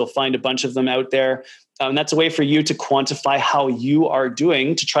apps. You'll find a bunch of them out there. And that's a way for you to quantify how you are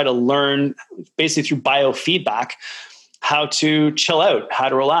doing, to try to learn basically through biofeedback how to chill out, how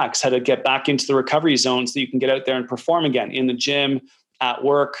to relax, how to get back into the recovery zone so that you can get out there and perform again in the gym, at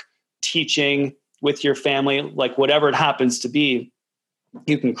work, teaching, with your family, like whatever it happens to be,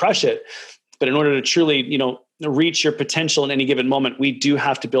 you can crush it. But in order to truly, reach your potential in any given moment, we do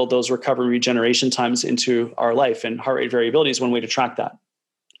have to build those recovery regeneration times into our life. And heart rate variability is one way to track that.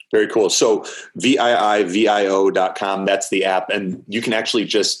 Very cool. So VIIVIO.com, that's the app. And you can actually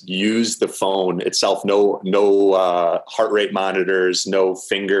just use the phone itself. No heart rate monitors, no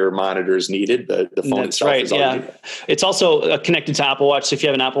finger monitors needed. The phone that's itself right. is already. Yeah. It's also connected to Apple Watch. So if you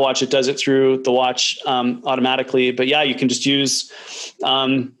have an Apple Watch, it does it through the watch automatically. But yeah, you can just use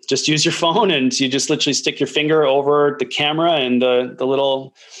your phone, and you just literally stick your finger over the camera, and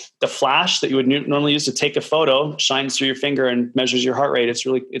the flash that you would normally use to take a photo shines through your finger and measures your heart rate.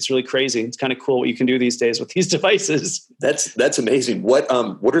 It's really crazy. It's kind of cool what you can do these days with these devices. That's amazing. What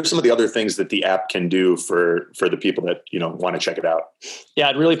are some of the other things that the app can do for the people that, want to check it out? Yeah,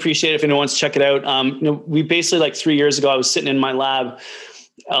 I'd really appreciate it if anyone wants to check it out. We basically, like 3 years ago, I was sitting in my lab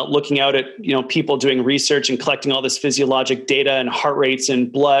looking out at, people doing research and collecting all this physiologic data and heart rates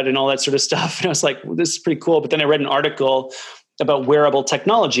and blood and all that sort of stuff. And I was like, well, this is pretty cool. But then I read an article about wearable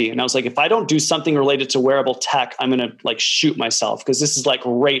technology. And I was like, if I don't do something related to wearable tech, I'm going to shoot myself, because this is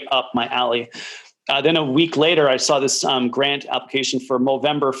right up my alley. Then a week later, I saw this grant application for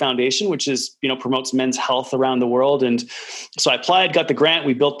Movember Foundation, which is, promotes men's health around the world. And so I applied, got the grant,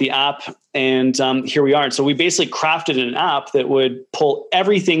 we built the app, and here we are. And so we basically crafted an app that would pull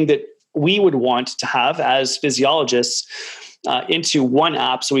everything that we would want to have as physiologists into one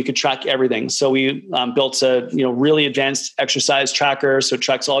app so we could track everything. So we built a really advanced exercise tracker. So it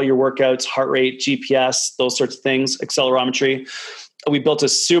tracks all your workouts, heart rate, GPS, those sorts of things, accelerometry. We built a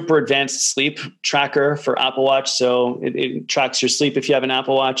super advanced sleep tracker for Apple Watch. So it tracks your sleep if you have an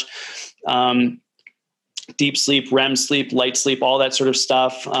Apple Watch. Deep sleep, REM sleep, light sleep, all that sort of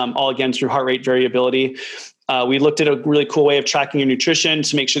stuff, all again through heart rate variability. We looked at a really cool way of tracking your nutrition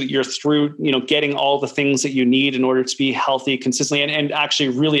to make sure that you're through, getting all the things that you need in order to be healthy consistently, and actually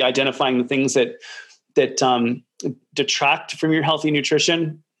really identifying the things that detract from your healthy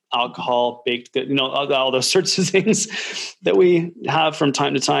nutrition, alcohol, baked good, all those sorts of things that we have from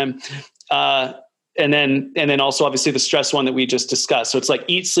time to time. And then also obviously the stress one that we just discussed. So it's like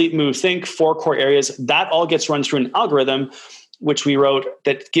eat, sleep, move, think, 4 core areas. That all gets run through an algorithm, which we wrote,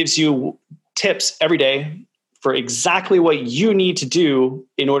 that gives you tips every day for exactly what you need to do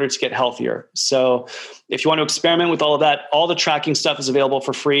in order to get healthier. So if you want to experiment with all of that, all the tracking stuff is available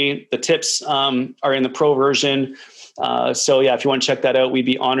for free. The tips are in the pro version. So yeah, if you want to check that out, we'd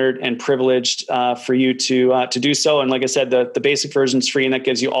be honored and privileged for you to do so. And like I said, the basic version is free, and that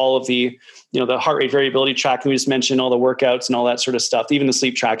gives you all of the, the heart rate variability tracking we just mentioned, all the workouts and all that sort of stuff, even the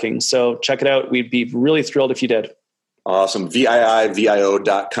sleep tracking. So check it out. We'd be really thrilled if you did. Awesome.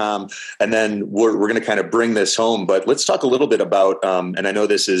 VIIVIO.com. And then we're going to kind of bring this home, but let's talk a little bit about, and I know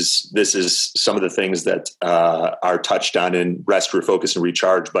this is some of the things that are touched on in Rest, Refocus, and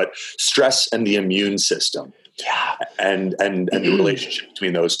Recharge, but stress and the immune system. Yeah. And the relationship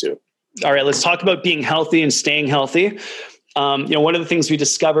between those two. All right, let's talk about being healthy and staying healthy. One of the things we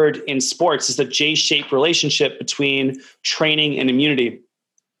discovered in sports is the J-shaped relationship between training and immunity.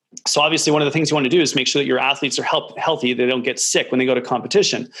 So obviously one of the things you want to do is make sure that your athletes are healthy. They don't get sick when they go to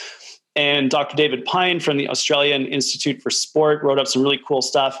competition. And Dr. David Pine from the Australian Institute for Sport wrote up some really cool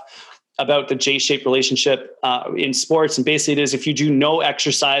stuff about the J-shaped relationship in sports. And basically it is, if you do no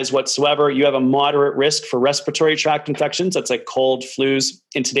exercise whatsoever, you have a moderate risk for respiratory tract infections. That's like cold, flus,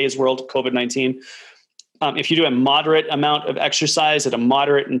 in today's world, COVID-19. If you do a moderate amount of exercise at a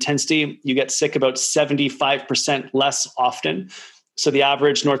moderate intensity, you get sick about 75% less often. So the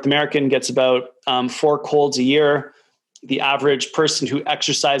average North American gets about 4 colds a year. The average person who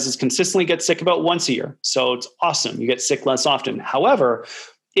exercises consistently gets sick about once a year. So it's awesome. You get sick less often. However,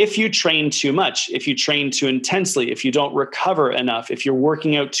 if you train too much, if you train too intensely, if you don't recover enough, if you're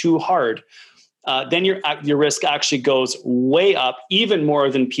working out too hard, then your risk actually goes way up, even more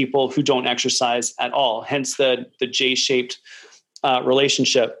than people who don't exercise at all. Hence the J-shaped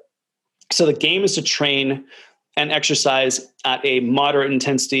relationship. So the game is to train and exercise at a moderate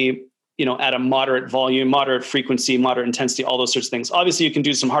intensity, at a moderate volume, moderate frequency, moderate intensity, all those sorts of things. Obviously, you can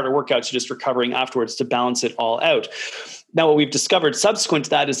do some harder workouts, just recovering afterwards to balance it all out. Now, what we've discovered subsequent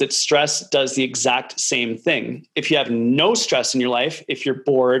to that is that stress does the exact same thing. If you have no stress in your life, if you're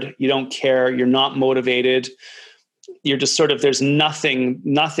bored, you don't care, you're not motivated, you're just sort of, there's nothing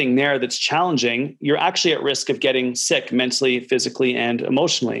there that's challenging, you're actually at risk of getting sick mentally, physically, and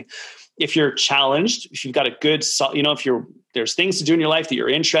emotionally. If you're challenged, if you've got a good, there's things to do in your life that you're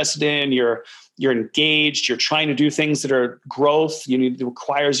interested in, you're engaged, you're trying to do things that are growth, it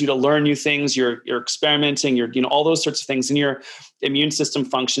requires you to learn new things, you're experimenting, all those sorts of things, and your immune system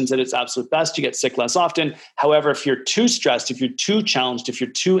functions at its absolute best, you get sick less often. However, if you're too stressed, if you're too challenged, if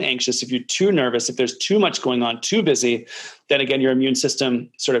you're too anxious, if you're too nervous, if there's too much going on, too busy, then again, your immune system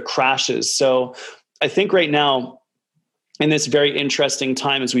sort of crashes. So I think right now, in this very interesting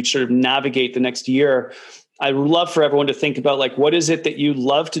time as we sort of navigate the next year, I'd love for everyone to think about what is it that you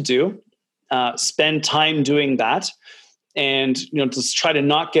love to do? Spend time doing that. And, let's try to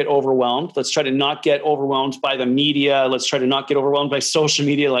not get overwhelmed. Let's try to not get overwhelmed by the media. Let's try to not get overwhelmed by social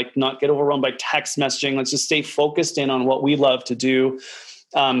media, not get overwhelmed by text messaging. Let's just stay focused in on what we love to do.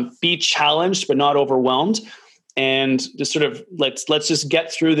 Be challenged, but not overwhelmed. And just sort of let's just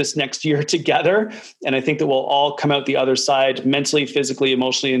get through this next year together. And I think that we'll all come out the other side mentally, physically,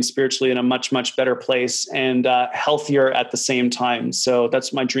 emotionally, and spiritually in a much, much better place and healthier at the same time. So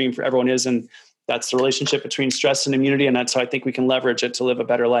that's my dream for everyone is. And that's the relationship between stress and immunity. And that's how I think we can leverage it to live a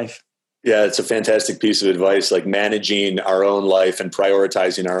better life. Yeah, it's a fantastic piece of advice, managing our own life and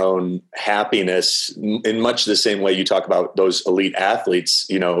prioritizing our own happiness in much the same way you talk about those elite athletes,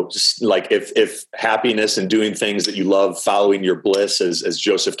 just if happiness and doing things that you love, following your bliss, as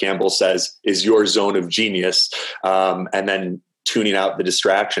Joseph Campbell says, is your zone of genius. And then tuning out the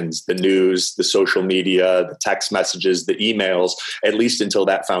distractions, the news, the social media, the text messages, the emails, at least until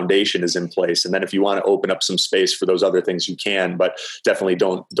that foundation is in place. And then if you want to open up some space for those other things, you can, but definitely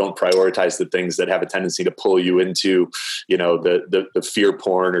don't prioritize the things that have a tendency to pull you into, the fear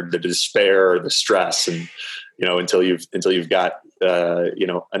porn or the despair or the stress. And, until you've got,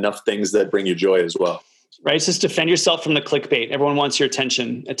 enough things that bring you joy as well. Right. It's just defend yourself from the clickbait. Everyone wants your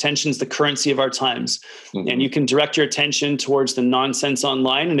attention. Attention is the currency of our times. Mm-hmm. And you can direct your attention towards the nonsense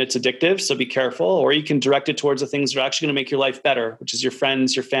online and it's addictive. So be careful. Or you can direct it towards the things that are actually going to make your life better, which is your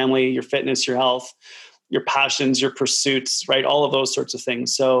friends, your family, your fitness, your health, your passions, your pursuits, right? All of those sorts of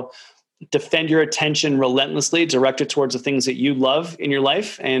things. So defend your attention relentlessly, direct it towards the things that you love in your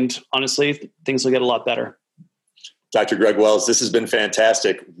life. And honestly, things will get a lot better. Dr. Greg Wells, this has been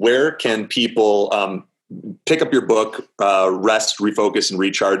fantastic. Where can people pick up your book, Rest, Refocus, and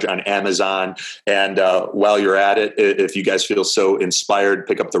Recharge on Amazon? And while you're at it, if you guys feel so inspired,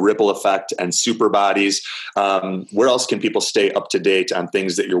 pick up The Ripple Effect and Super Bodies. Where else can people stay up to date on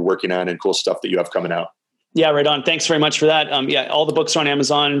things that you're working on and cool stuff that you have coming out? Yeah, right on. Thanks very much for that. All the books are on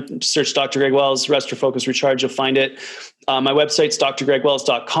Amazon. Search Dr. Greg Wells, Rest, Refocus, Recharge. You'll find it. My website's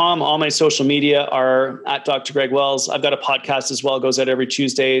drgregwells.com. All my social media are at Dr. Greg Wells. I've got a podcast as well. It goes out every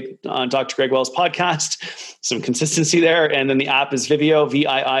Tuesday on Dr. Greg Wells podcast. Some consistency there. And then the app is Vivio,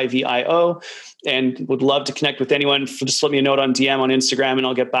 VIIVIO. And would love to connect with anyone. Just let me a note on DM on Instagram and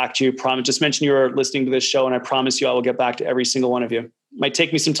I'll get back to you. Just mention you are listening to this show and I promise you I will get back to every single one of you. It might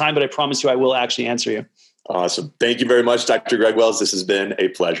take me some time, but I promise you I will actually answer you. Awesome. Thank you very much, Dr. Greg Wells. This has been a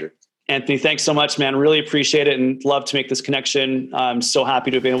pleasure. Anthony, thanks so much, man. Really appreciate it and love to make this connection. I'm so happy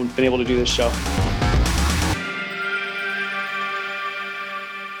to have been able to do this show.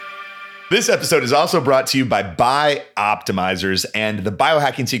 This episode is also brought to you by Optimizers and the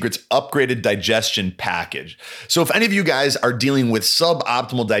Biohacking Secrets Upgraded Digestion Package. So if any of you guys are dealing with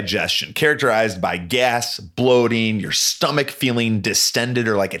suboptimal digestion, characterized by gas, bloating, your stomach feeling distended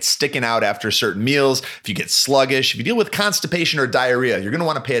or like it's sticking out after certain meals, if you get sluggish, if you deal with constipation or diarrhea, you're going to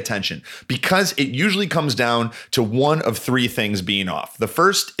want to pay attention because it usually comes down to one of three things being off. The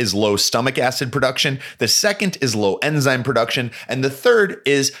first is low stomach acid production. The second is low enzyme production. And the third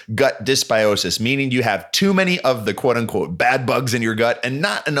is gut dysbiosis, meaning you have too many of the quote unquote bad bugs in your gut and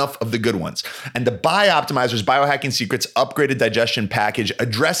not enough of the good ones. And the Optimizers Biohacking Secrets Upgraded Digestion Package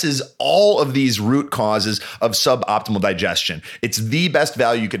addresses all of these root causes of suboptimal digestion. It's the best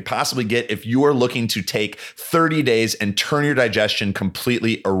value you could possibly get if you are looking to take 30 days and turn your digestion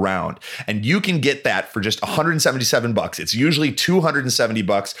completely around. And you can get that for just $177. It's usually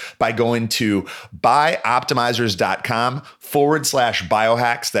 $270 by going to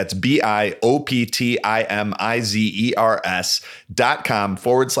buyoptimizers.com/biohacks. That's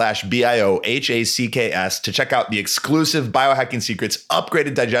BIOPTIMIZERS.com/BIOHACKS to check out the exclusive Biohacking Secrets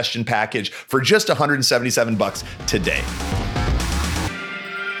Upgraded Digestion Package for just $177 today.